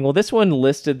that's happening. Well, this one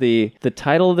listed the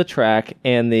title of the track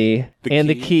and the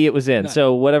key it was in.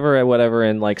 So whatever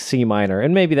in like C minor,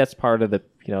 and maybe that's part of the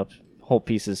whole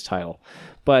piece's title.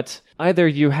 But either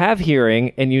you have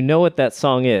hearing and you know what that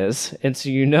song is, and so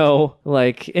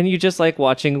and you just like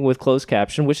watching with closed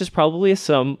caption, which is probably a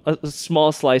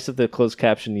small slice of the closed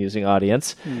caption using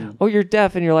audience, or you're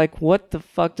deaf and you're like, what the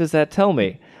fuck does that tell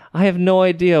me? I have no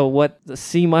idea what the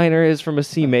C minor is from a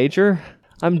C major.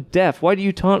 I'm deaf. Why do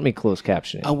you taunt me closed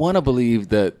captioning? I want to believe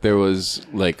that there was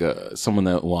like someone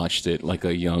that watched it, like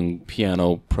a young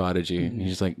piano prodigy. And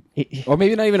he's like, or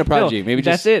maybe not even a prodigy. No, maybe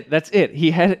that's just it. That's it.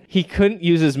 He couldn't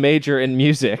use his major in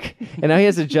music, and now he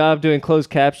has a job doing closed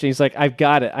captioning. He's like, I've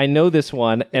got it. I know this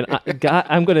one, and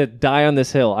I'm gonna die on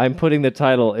this hill. I'm putting the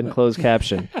title in closed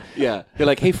caption. Yeah, they're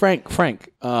like, hey Frank,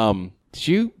 did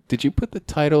you put the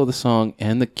title of the song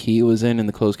and the key it was in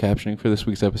the closed captioning for this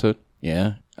week's episode?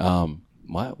 Yeah.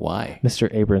 Why? Mr.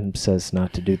 Abrams says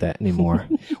not to do that anymore.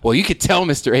 Well, you could tell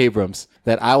Mr. Abrams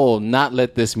that I will not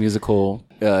let this musical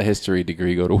history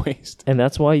degree go to waste. And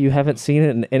that's why you haven't seen it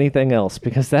in anything else,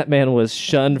 because that man was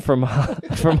shunned from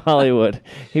Hollywood.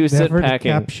 He was Never sitting to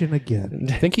packing. caption again.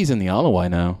 I think he's in the Alawai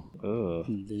now.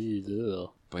 Ugh.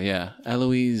 But yeah,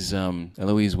 Eloise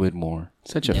Widmore,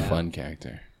 such a fun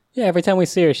character. Yeah, every time we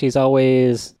see her, she's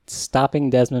always stopping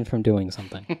Desmond from doing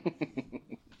something.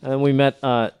 And then we met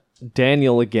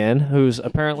Daniel again, who's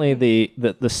apparently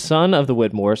the son of the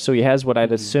Widmore, so he has what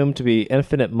I'd assume to be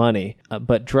infinite money,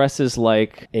 but dresses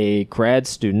like a grad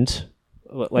student,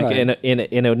 like Right.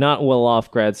 in a not well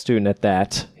off grad student at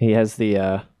that. He has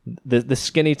the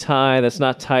skinny tie that's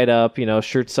not tied up,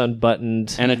 shirt's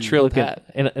unbuttoned, And a trill hat.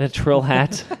 and a trill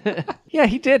hat. Yeah,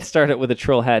 he did start it with a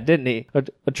trill hat, didn't he?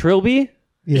 A trilby?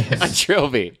 Yes. A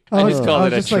trilby. I just called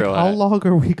it a just like, trill how hat. long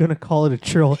are we going to call it a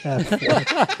trill hat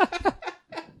for?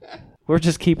 We're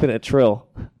just keeping it trill.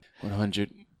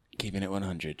 100, keeping it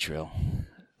 100, trill.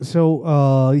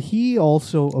 So he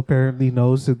also apparently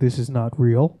knows that this is not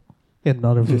real and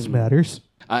none of this matters.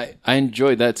 I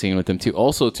enjoyed that scene with him too.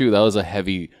 Also, too, that was a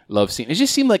heavy love scene. It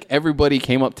just seemed like everybody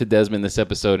came up to Desmond this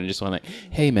episode and just went like,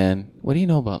 "Hey, man, what do you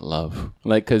know about love?"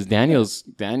 Like, because Daniel's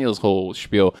whole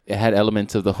spiel, it had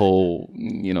elements of the whole,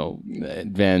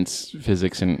 advanced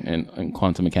physics and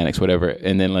quantum mechanics, whatever.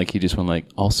 And then like he just went like,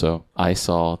 "Also, I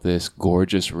saw this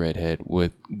gorgeous redhead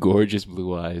with gorgeous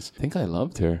blue eyes. I think I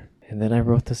loved her." And then I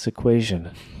wrote this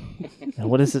equation. And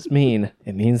what does this mean?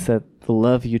 It means that the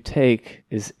love you take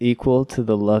is equal to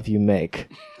the love you make.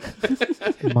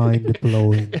 Mind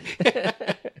blowing.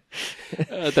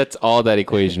 That's all that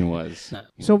equation was.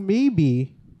 So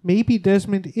maybe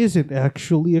Desmond isn't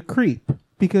actually a creep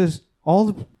because all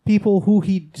the people who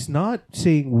he's not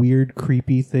saying weird,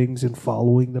 creepy things and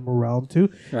following them around to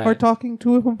Right. are talking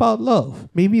to him about love.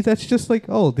 Maybe that's just like,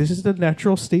 oh, this is the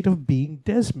natural state of being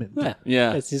Desmond.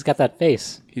 Yeah. He's got that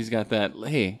face. He's got that,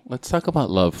 hey, let's talk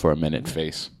about love for a minute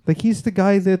face. Like he's the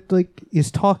guy that like is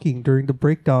talking during the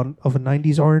breakdown of a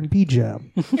 90s R&B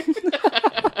jam.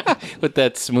 With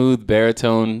that smooth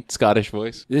baritone Scottish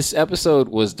voice. This episode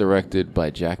was directed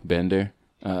by Jack Bender.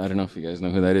 I don't know if you guys know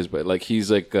who that is, but like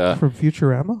he's like, From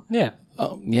Futurama? Yeah.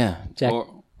 yeah, Jack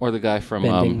or the guy from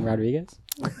Bending Rodriguez.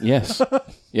 yes,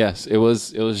 yes, it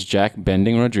was Jack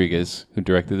Bending Rodriguez who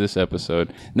directed this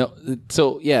episode. No,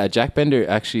 so yeah, Jack Bender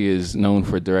actually is known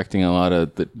for directing a lot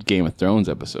of the Game of Thrones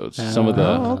episodes. Some of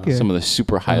the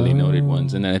super highly noted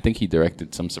ones, and then I think he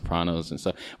directed some Sopranos and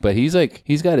stuff. But he's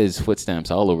got his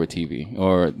footsteps all over TV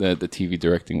or the TV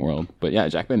directing world. But yeah,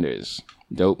 Jack Bender is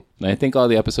dope. And I think all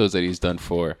the episodes that he's done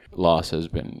for Lost has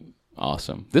been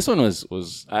awesome. This one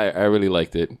was I really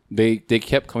liked it. They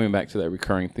kept coming back to that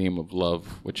recurring theme of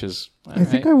love, which is I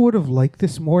think I would have liked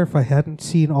this more if I hadn't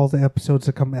seen all the episodes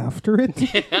that come after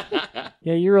it.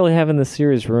 Yeah, you're really having the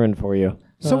series ruined for you.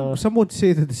 Some would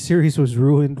say that the series was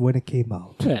ruined when it came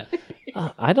out. Yeah.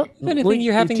 I don't. If anything,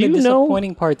 you're having do the you know-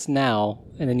 disappointing parts now,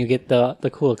 and then you get the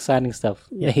cool, exciting stuff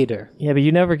later. Yeah, but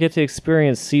you never get to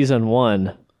experience season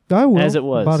 1. I will. As it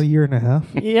was. About a year and a half.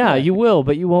 Yeah, you will,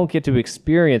 but you won't get to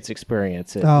experience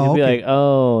it. Oh, You'll be okay. like,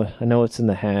 oh, I know what's in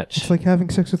the hatch. It's like having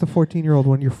sex with a 14-year-old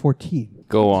when you're 14.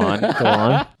 go on. Go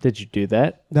on. Did you do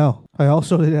that? No, I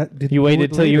also did. You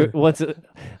waited till you what's it?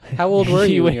 How old were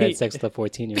you when you had wait. sex with a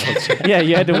 14-year-old? Yeah,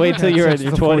 you had to wait till you were in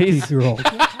your 20s. Year-old.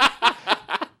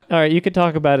 All right, you can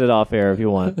talk about it off air if you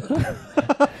want.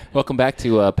 Welcome back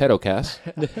to Pedocast.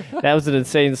 That was an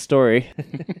insane story.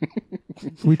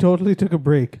 We totally took a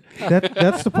break.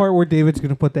 That's the part where David's going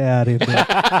to put the ad in there.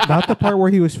 Not the part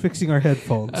where he was fixing our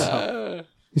headphones.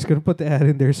 He's going to put the ad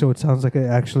in there so it sounds like I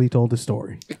actually told the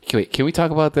story. Wait, can we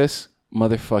talk about this?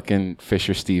 Motherfucking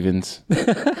Fisher Stevens.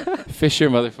 Fisher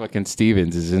motherfucking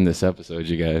Stevens is in this episode,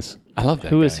 you guys. I love that.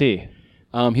 Who guy. is he?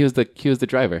 He was the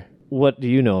driver. What do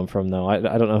you know him from, though? I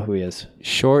don't know who he is.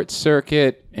 Short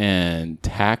Circuit and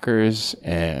Hackers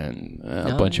and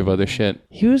a bunch of other shit.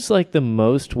 He was like the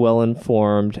most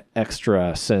well-informed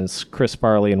extra since Chris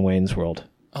Farley in Wayne's World.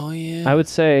 Oh yeah. I would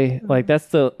say, like, that's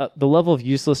the level of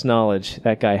useless knowledge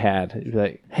that guy had. He'd be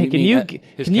like, hey, You can mean you that-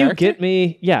 his can you character? get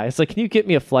me? Yeah, it's like, can you get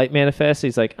me a flight manifest?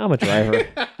 He's like, I'm a driver.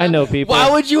 I know people.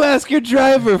 Why would you ask your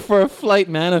driver for a flight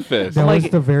manifest? That like-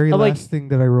 was the very I'm like, last thing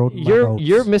that I wrote in my you're notes.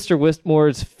 you're Mr.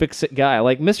 Whitmore's fix-it guy.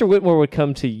 Like, Mr. Whitmore would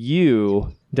come to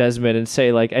you, Desmond, and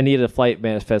say, like, I need a flight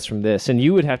manifest from this, and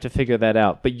you would have to figure that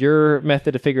out. But your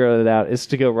method to figure it out is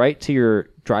to go right to your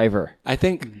driver. I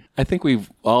think we've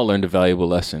all learned a valuable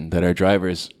lesson that our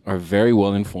drivers are very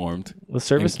well informed. The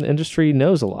service industry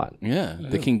knows a lot. Yeah,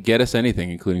 they can get us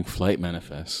anything, including flight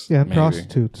manifests. Yeah, and maybe.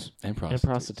 prostitutes. And And prostitutes.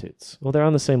 prostitutes. Well, they're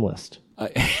on the same list.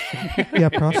 Yeah,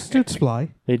 prostitutes fly.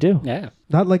 They do. Yeah.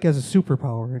 Not like as a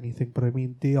superpower or anything, but I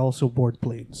mean, they also board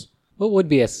planes. What would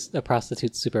be a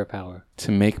prostitute's superpower?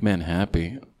 To make men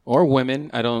happy. Or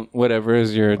women. I don't, whatever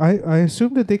is your... I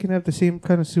assume that they can have the same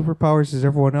kind of superpowers as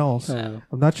everyone else. Yeah.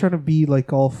 I'm not trying to be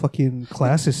like all fucking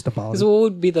classist about Because it. what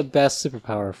would be the best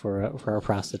superpower for a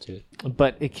prostitute?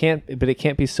 But it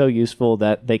can't be so useful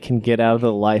that they can get out of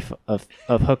the life of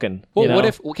hooking. Well, you know? what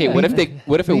if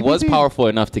it Maybe was they- powerful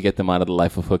enough to get them out of the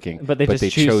life of hooking, But they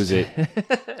just choose- chose it?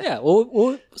 Yeah, what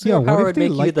Yeah, what superpower if would they make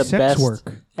you like the sex best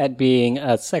work? at being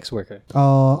a sex worker?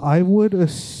 I would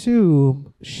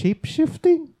assume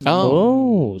shape-shifting?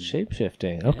 Oh,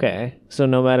 shape-shifting. Okay. So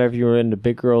no matter if you were into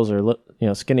big girls or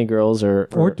skinny girls or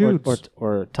dudes.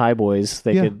 or Thai boys,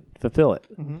 they Yeah. could fulfill it.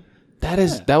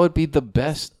 That would be the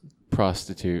best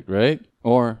prostitute, right?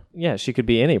 Or Yeah, she could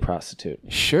be any prostitute.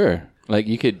 sure, like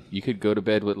you could go to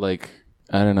bed with, like,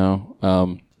 I don't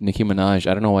know, Nicki Minaj.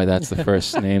 I don't know why that's the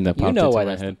first name that popped You know into why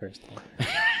my that's head. the first thing.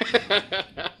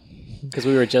 Because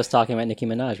we were just talking about Nicki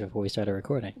Minaj before we started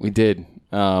recording. We did.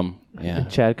 Yeah.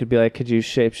 Chad could be like, could you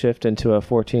shapeshift into a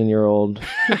 14-year-old?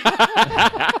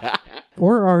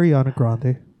 Or Ariana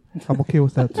Grande. I'm okay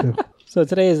with that too. So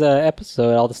today's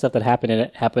episode, all the stuff that happened in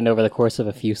it happened over the course of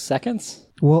a few seconds.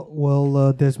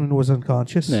 Well, Desmond was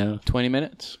unconscious. No. 20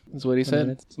 minutes is what he said.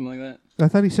 minutes. Something like I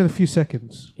thought he said a few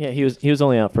seconds. Yeah, he was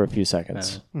only out for a few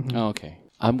seconds. that. Oh, okay.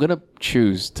 I'm going to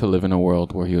choose to live in a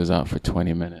world where he was out for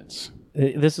 20 minutes.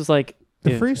 This is like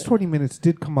The phrase 20 minutes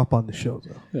did come up on the show,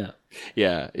 though.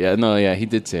 Yeah. Yeah. He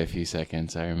did say a few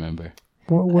seconds, I remember.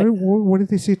 What did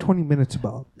they say 20 minutes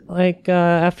about? like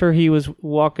after he was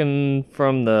walking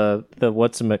from the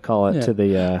whatchamacallit to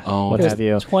the what It was have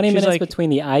you. 20 She's minutes like, between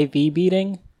the IV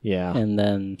beating yeah, and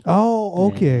then Oh,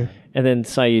 okay. and then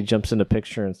Saeed jumps in the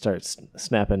picture and starts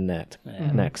snapping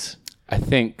necks. I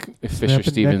think if Fisher Snapping necks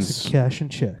Stevens. and cash and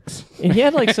checks. And he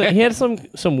had like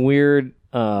some weird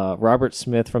Robert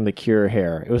Smith from The Cure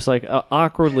hair. It was like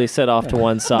awkwardly set off to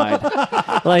one side,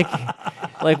 like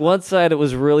one side it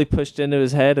was really pushed into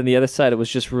his head, and the other side it was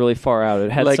just really far out.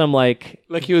 It had Like- some Like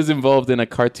he was involved in a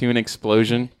cartoon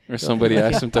explosion, or somebody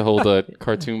asked him to hold a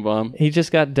cartoon bomb. he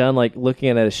just got done like looking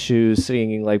at his shoes,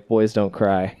 singing like "Boys Don't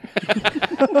Cry,"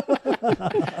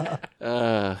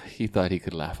 He thought he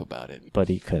could laugh about it. but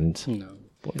he couldn't. no.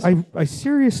 I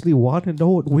seriously want to know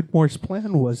what Whitmore's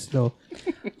plan was, though.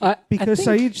 Because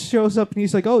Saeed shows up and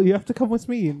he's like, oh, you have to come with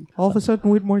me. And all of a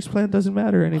sudden, Whitmore's plan doesn't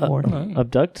matter anymore.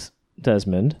 Abduct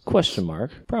Desmond? Question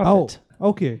mark. Oh, Profit.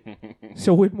 Okay.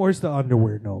 So Whitmore's the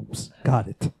underwear gnomes. Got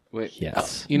it. Wait,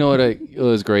 Yes. you know what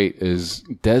was great is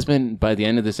Desmond, by the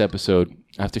end of this episode,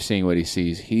 after seeing what he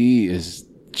sees, he is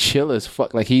chill as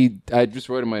fuck. Like I just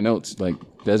wrote in my notes, like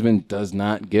Desmond does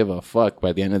not give a fuck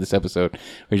by the end of this episode.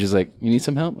 We're just like, you need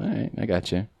some help? All right, I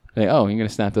got you. Like, oh, you're going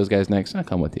to snap those guys next? I'll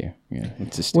come with you. Yeah,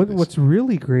 it's just What's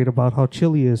really great about how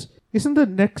chill he is, isn't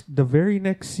the very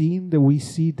next scene that we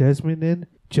see Desmond in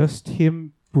just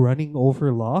him running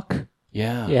over Locke?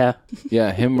 Yeah. Yeah.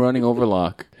 Yeah, him running over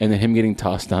Locke and then him getting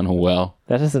tossed down a well.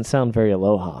 That doesn't sound very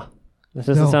aloha. That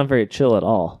doesn't No. sound very chill at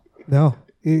all. No,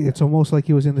 it's almost like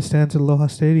he was in the stands at Aloha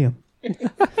Stadium.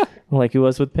 Like he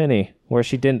was with Penny, where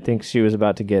she didn't think she was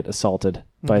about to get assaulted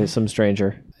by some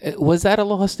stranger. Was that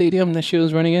Aloha Stadium that she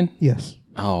was running in? Yes.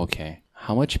 Oh, okay.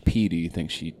 How much pee do you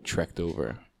think she trekked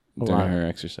over during lot. her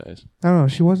exercise? I don't know.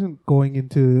 She wasn't going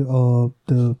into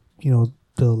the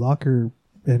locker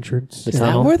entrance. The Is that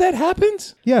tunnel? where that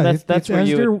happens? Yeah, That's it's where as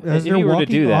you they're would- as if they're you were to walking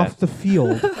do that. off the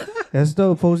field, as the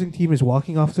opposing team is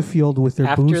walking off the field with their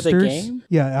After the boosters. game?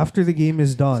 Yeah, after the game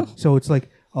is done. So it's like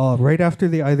right after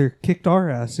they either kicked our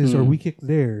asses or we kicked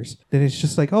theirs. Then it's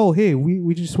just like, oh hey,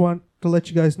 we just want to let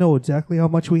you guys know exactly how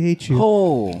much we hate you.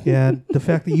 Oh. And the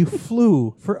fact that you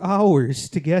flew for hours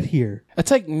to get here.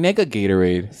 That's like Mega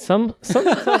Gatorade.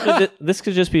 This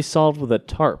could just be solved with a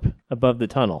tarp above the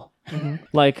tunnel.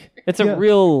 Like, it's a Yeah.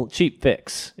 real cheap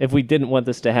fix if we didn't want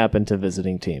this to happen to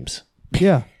visiting teams.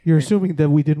 Yeah, you're assuming that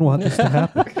we didn't want this to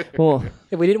happen. Well,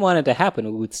 If we didn't want it to happen,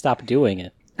 we would stop doing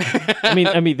it. I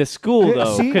mean, the school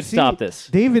though could stop this.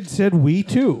 David said we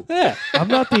too. Yeah. I'm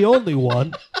not the only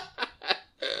one.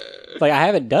 Like, I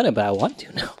haven't done it, but I want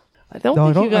to now. I don't No, I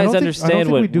think don't- you I guys don't think- I don't understand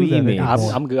think what we do we that mean.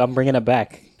 anymore. I'm bringing it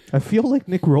back. I feel like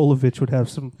Nick Rolovich would have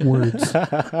some words.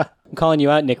 I'm calling you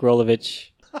out, Nick Rolovich.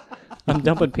 I'm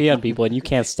dumping pee on people, and you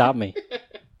can't stop me.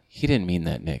 He didn't mean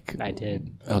that, Nick. I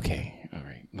did. Okay. All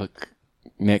right. Look,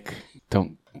 Nick,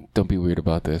 don't be weird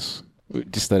about this.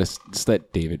 Just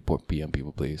let David pee on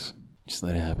people, please. Just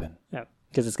let it happen. Yeah,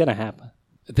 because it's gonna happen.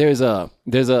 There's a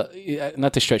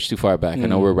not to stretch too far back. I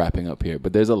know we're wrapping up here,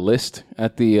 but there's a list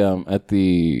at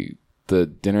the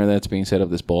dinner that's being set up,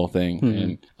 this ball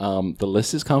thing, and the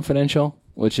list is confidential,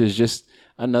 which is just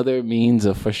another means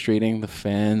of frustrating the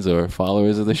fans or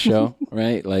followers of the show,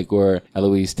 right? Like where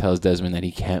Eloise tells Desmond that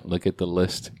he can't look at the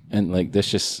list, and like that's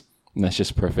just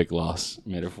perfect loss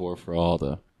metaphor for all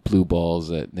the blue balls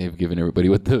that they've given everybody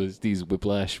with these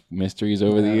whiplash mysteries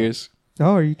over the years.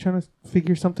 Oh, are you trying to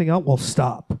figure something out? Well,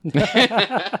 stop.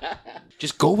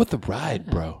 Just go with the ride,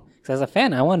 bro. Because as a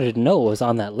fan, I wanted to know what was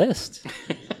on that list.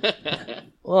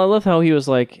 Well, I love how he was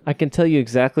like, I can tell you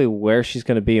exactly where she's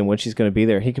going to be and when she's going to be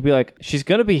there. He could be like, she's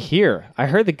going to be here. I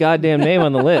heard the goddamn name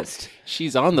on the list.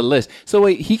 She's on the list. So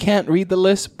wait, he can't read the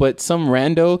list, but some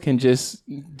rando can just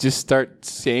start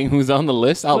saying who's on the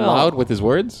list out Well- loud with his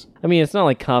words? I mean, it's not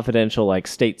like confidential, like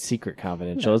state secret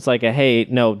confidential. It's like a, hey,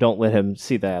 no, don't let him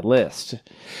see that list.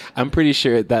 I'm pretty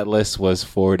sure that list was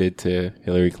forwarded to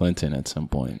Hillary Clinton at some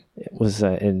point. It was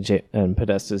in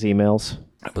Podesta's emails.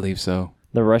 I believe so.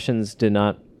 The Russians did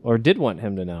not, or did want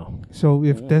him to know. So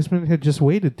if Desmond had just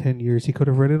waited 10 years, he could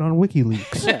have read it on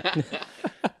WikiLeaks.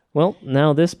 Well,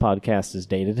 now this podcast is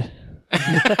dated.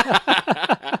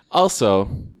 Also,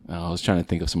 I was trying to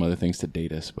think of some other things to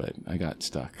date us, but I got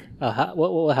stuck. How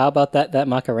about that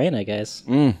Macarena, guys?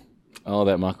 Oh,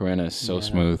 that Macarena is so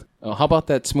smooth. Oh, how about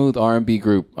that smooth R&B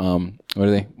group? What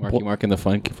are they? Marky Mark and the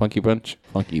Funky Bunch?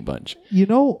 Funky Bunch. You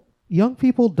know, young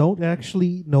people don't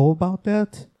actually know about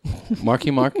that.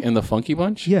 Marky Mark and the Funky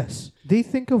Bunch? Yes. They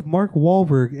think of Mark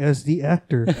Wahlberg as the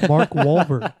actor, Mark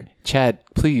Wahlberg. Chad,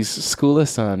 please school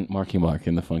us on Marky Mark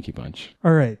and the Funky Bunch.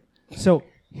 All right. So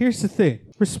here's the thing.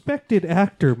 Respected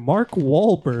actor Mark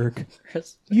Wahlberg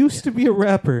used to be a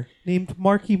rapper named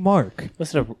Marky Mark.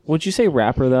 Listen, would you say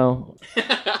rapper, though?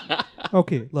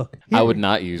 Okay, look. I would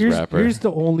not use rapper. Here's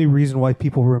the only reason why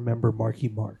people remember Marky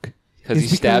Mark. Because he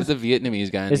It's stabbed because- the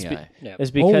Vietnamese guy in It's, the eye.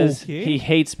 it's because Okay. he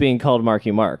hates being called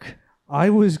Marky Mark. I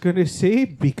was going to say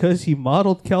because he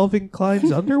modeled Calvin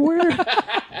Klein's underwear.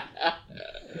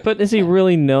 But is he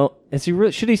really known?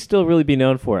 Should he still really be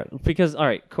known for it? Because, all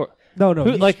right, No,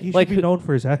 Who- he should be known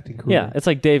for his acting career. yeah, it's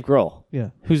like Dave Grohl. Yeah.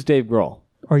 Who's Dave Grohl?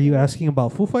 Are you asking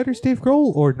about Foo Fighters Dave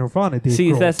Grohl or Nirvana Dave See,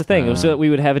 Grohl? that's the thing. So that we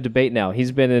would have a debate now.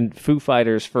 He's been in Foo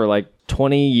Fighters for like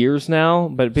 20 years now,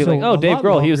 but it'd be So like, oh, a Dave lot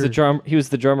Grohl, he was longer.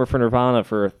 the drummer for Nirvana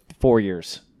for 4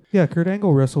 years. Yeah, Kurt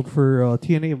Angle wrestled for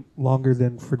TNA longer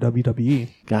than for WWE.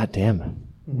 God damn.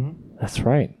 That's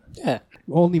right. Yeah.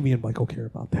 Only me and Michael care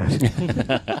about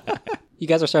that. You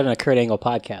guys are starting a Kurt Angle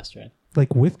podcast, right?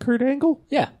 Like with Kurt Angle?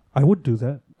 Yeah. I would do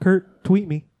that. Kurt, tweet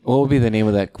me. What would be the name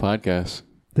of that podcast?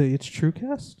 The It's True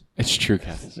cast? It's true,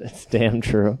 Kath. It's damn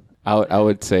true. I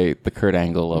would say the Kurt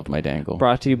Angle of my dangle.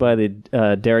 Brought to you by the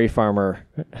Dairy Farmer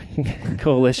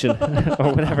Coalition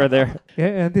or whatever.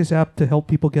 And his app to help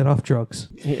people get off drugs.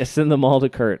 Send them all to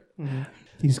Kurt.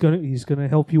 He's gonna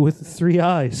help you with the 3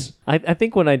 eyes. I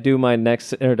think when I do my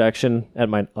next introduction at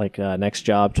my next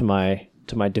job to my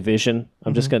division,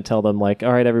 I'm just going to tell them like,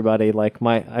 all right, everybody, like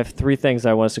I have 3 things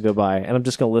I want us to go by, and I'm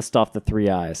just going to list off the 3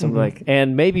 eyes. I'm like,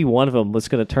 and maybe one of them was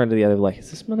going to turn to the other like, is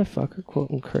this motherfucker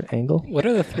quoting Kurt Angle? What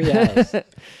are the 3 eyes?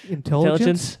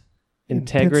 Intelligence,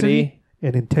 integrity, intensity,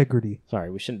 and integrity.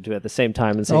 Sorry, we shouldn't do it at the same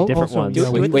time and say Oh, different also, ones. do it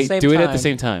at the Wait, same do it at time. the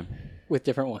same time. With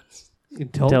different ones.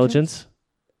 Intelligence,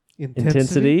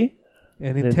 intensity,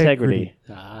 and integrity.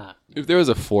 Ah. If there was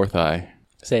a 4th eye,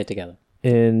 Say it together.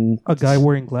 A guy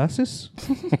wearing glasses?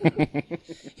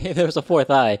 If there was a 4th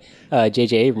eye,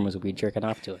 J.J. Abrams would be jerking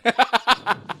off to it.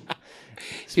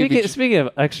 Speaking of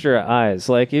extra eyes,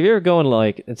 like if you're going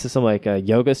like into some like a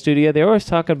yoga studio, they're always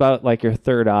talking about like your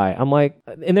 3rd eye. I'm like,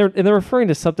 and they're referring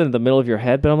to something in the middle of your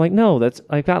head, but I'm like, no,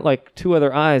 I've got like 2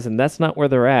 other eyes, and that's not where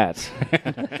they're at.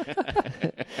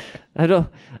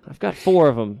 I've got 4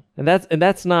 of them, and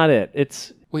that's not it.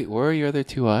 It's wait, where are your other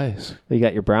 2 eyes? you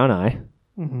got your brown eye,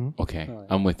 Okay,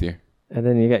 I'm with you. and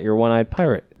then you got your one-eyed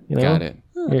pirate. You know? Got it.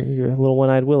 Your little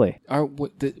one-eyed Willie,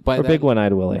 By big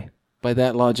one-eyed Willie. By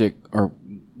that logic, are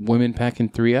women packing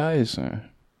 3 eyes,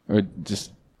 or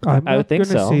just? I'm I would not think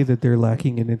going to so. say that they're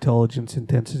lacking in intelligence,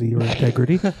 intensity, or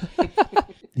integrity.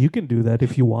 You can do that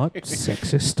if you want.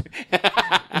 Sexist.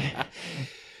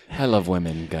 I love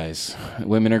women, guys.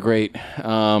 Women are great.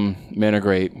 Men are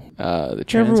great. The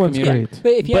trans Everyone's community. great.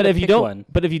 But if you, But had to if you pick don't, one,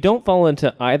 but if you don't fall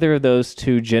into either of those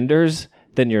 2 genders,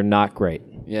 then you're not great.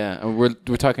 Yeah, and we're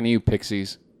talking to you,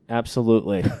 pixies.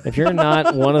 Absolutely. If you're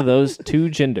not one of those 2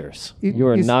 genders, you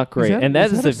are not great. And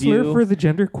that is the a slur view. for the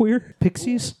genderqueer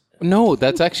pixies. No,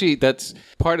 that's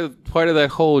part of that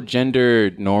whole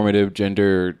gender normative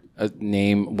gender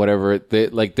name, whatever.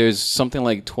 There's something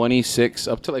like 26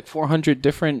 up to like 400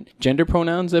 different gender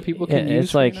pronouns that people can use.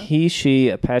 It's like right now. he, she,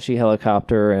 Apache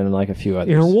helicopter, and like a few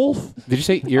others. Airwolf. Did you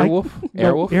say earwolf?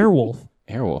 No, Airwolf? Airwolf.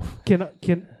 Airwolf.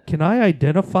 Can I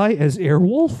identify as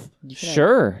Airwolf?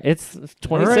 Sure. It's that's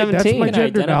 2017. my you can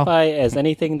gender now. identify as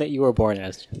anything that you were born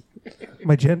as.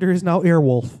 My gender is now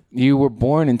Airwolf. You were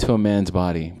born into a man's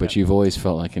body, but you've always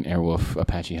felt like an Airwolf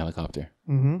Apache helicopter.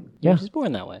 Yeah. She's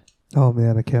born that way. Oh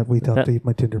man, I can't wait to update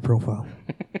my Tinder profile.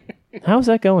 How's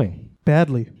that going?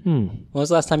 Badly. When was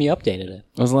the last time you updated it?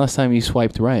 When was the last time you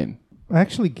swiped right? I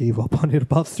actually gave up on it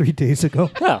about 3 days ago.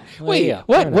 Oh, Wait,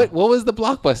 what was the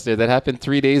blockbuster that happened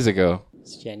 3 days ago?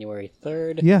 It's January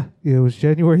 3rd. Yeah, it was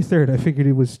January 3rd. I figured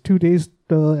it was 2 days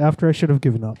after I should have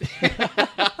given up.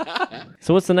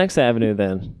 So what's the next avenue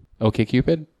then? Okay,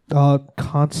 Cupid.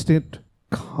 Constant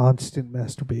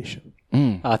masturbation.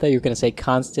 I thought you were going to say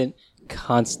constant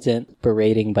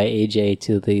berating by AJ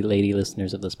to the lady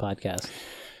listeners of this podcast.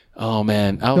 Oh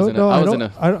man, I No,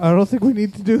 was I don't think we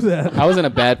need to do that. I was in a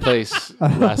bad place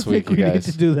last week, you we need guys.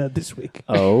 to do that this week.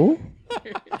 Oh?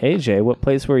 AJ, what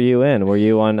place were you in? Were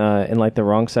you on in like the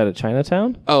wrong side of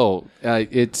Chinatown? Oh, I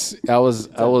was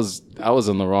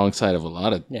on the wrong side of a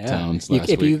lot of towns last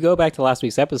If week. you go back to last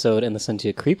week's episode and listen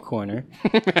to Creep Corner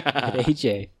with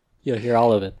AJ, you'll hear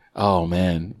all of it. Oh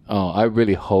man, I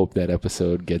really hope that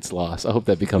episode gets lost. I hope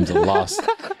that becomes a lost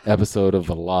episode of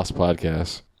a lost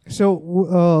podcast.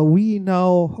 So we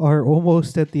now are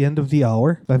almost at the end of the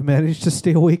hour. I've managed to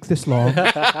stay awake this long.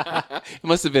 It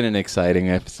must have been an exciting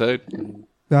episode.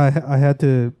 I had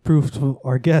to prove to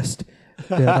our guest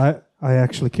that I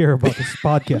actually care about this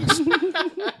podcast.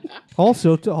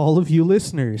 Also, to all of you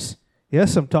listeners,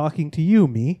 yes, I'm talking to you,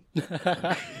 me.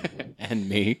 And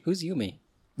me. Who's Yumi?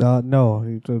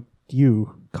 No,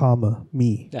 you, comma,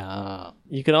 me. Ah,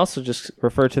 You can also just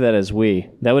refer to that as we.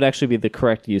 That would actually be the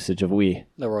correct usage of we.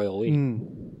 the royal we.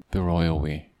 The royal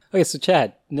we. Okay, so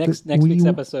Chad, next we- week's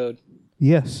episode,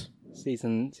 Yes.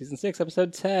 season 6,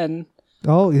 episode 10.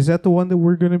 Oh, is that the one that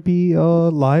we're going to be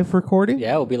live recording?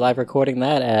 Yeah, we'll be live recording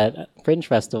that at Fringe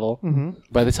Festival.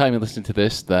 By the time you listen to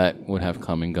this, that would have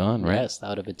come and gone, right? Yes, that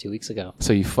would have been 2 weeks ago.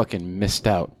 So you fucking missed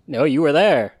out. No, you were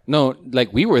there. No,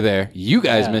 like we were there. You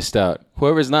guys missed out.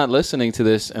 Whoever's not listening to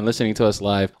this and listening to us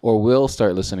live, or will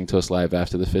start listening to us live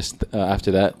after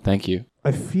after that, thank you.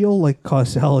 I feel like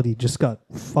causality just got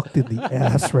fucked in the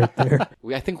ass right there.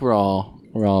 I think we're all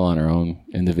on our own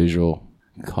individual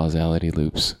causality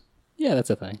loops. Yeah,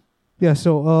 that's a thing. Yeah,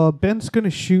 so Ben's going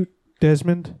to shoot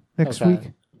Desmond next Okay.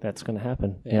 week. That's going to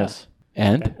happen. Yeah. Yes.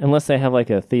 And Unless they have like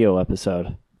a Theo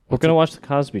episode. We're going to watch the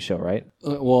Cosby Show, right?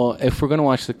 well, if we're gonna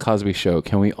watch the Cosby Show,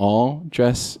 can we all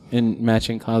dress in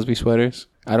matching Cosby sweaters?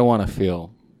 I don't want to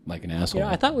feel like an asshole.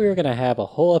 I thought we were gonna have a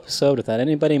whole episode without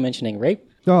anybody mentioning rape.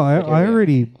 No, I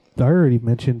already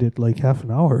mentioned it like half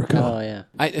an hour ago. Oh yeah.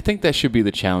 I think that should be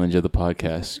the challenge of the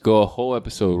podcast. Go a whole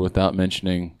episode without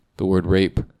mentioning the word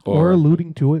rape Or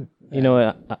alluding to it. You know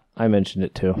what? I mentioned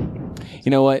it too.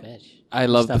 You know what? Bitch. I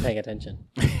love Stop paying attention.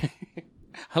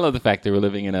 I love the fact that we're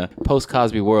living in a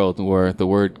post-Cosby world where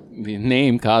the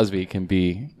name Cosby can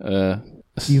be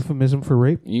Euphemism for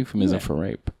rape. euphemism for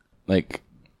rape. Like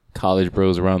college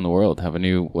bros around the world have a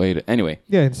new way to. Anyway,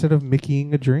 Yeah, instead of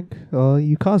Mickeying a drink,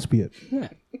 you Cosby it. Yeah.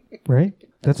 Right?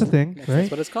 That's a thing, right?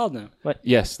 That's what it's called now.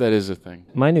 yes, that is a thing.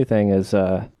 My new thing is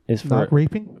for Not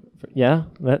raping? yeah,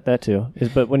 that too.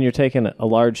 But when you're taking a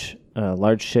large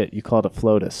shit, you call it a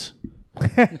flotus.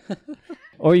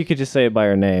 Or you could just say it by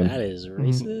her name. That is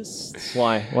racist.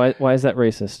 Why? Why is that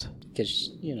racist? Because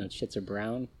shits are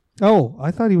brown. Oh, I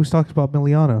thought he was talking about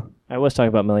Miliana. I was talking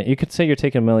about Miliana. You could say you're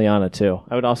taking Miliana too.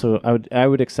 I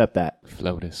would accept that.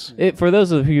 Flotus. For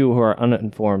those of you who are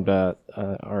uninformed,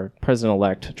 our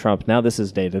president-elect Trump, now this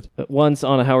is dated, once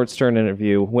on a Howard Stern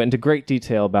interview went into great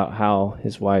detail about how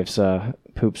his wife's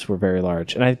poops were very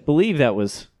large, and I believe that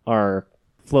was our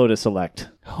FLOTUS-elect.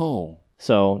 Oh.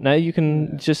 So now you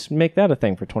can just make that a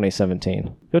thing for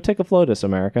 2017. Go take a FLOTUS,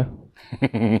 America.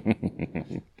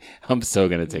 I'm so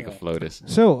gonna take a Flotus.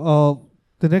 So,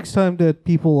 the next time that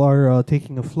people are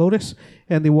taking a FLOTUS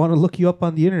and they want to look you up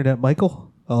on the internet,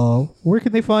 Michael, where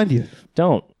can they find you?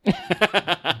 Don't.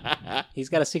 He's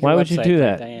got a secret Why would you website, do like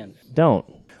that? Diane. Don't.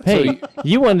 Hey,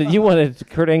 you wanted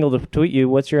Kurt Angle to tweet you.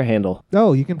 What's your handle?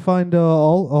 Oh, you can find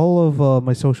all of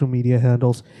my social media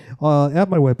handles at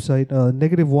my website,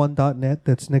 negative1.net.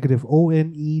 That's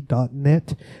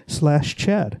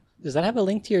negativone.net/Chad. Does that have a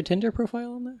link to your Tinder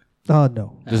profile on there?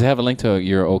 No. Does it have a link to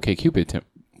your OkCupid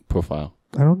profile?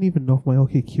 I don't even know if my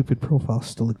OkCupid profile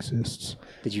still exists.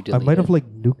 Did you I delete might have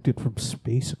it? nuked it from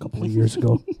space a couple of years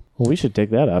ago. Well, we should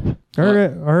dig that up. All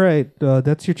right.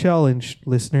 That's your challenge,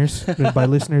 listeners. And by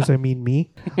listeners, I mean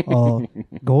me.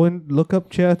 Go and look up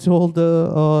Chad's old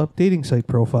dating site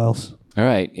profiles. All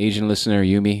right, Asian listener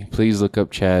Yumi, please look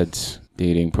up Chad's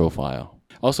dating profile.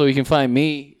 Also, you can find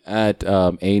me at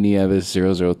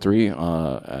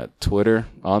anieves003 at Twitter,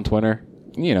 on Twitter.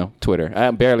 Twitter.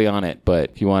 I'm barely on it,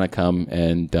 but if you want to come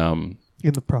and In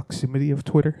the proximity of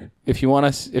Twitter. if you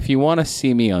want to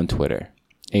see me on Twitter,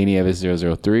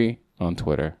 anieves003 on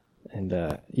Twitter.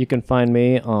 And you can find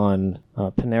me on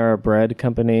Panera Bread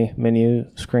Company menu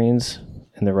screens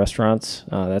in the restaurants.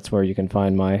 That's where you can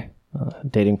find my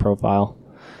dating profile.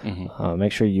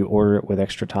 Make sure you order it with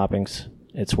extra toppings.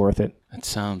 It's worth it. That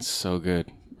sounds so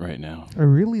good right now. I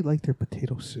really like their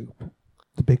potato soup.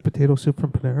 The baked potato soup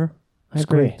from Panera. I It's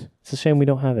agree. great. It's a shame we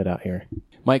don't have it out here.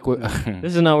 Mike,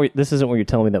 This isn't where you're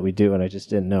telling me that we do, and I just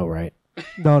didn't know, right?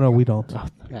 No, we don't.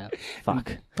 Yeah.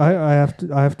 Fuck. I have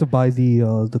to buy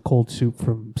the cold soup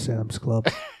from Sam's Club.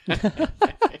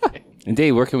 and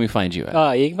Dave, where can we find you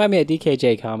at? You can find me at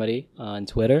DKJ Comedy on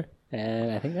Twitter.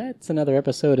 And I think that's another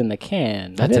episode in the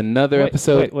can. That's another wait,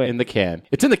 episode wait. in the can.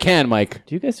 It's in the can, Mike.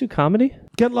 Do you guys do comedy?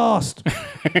 Get lost.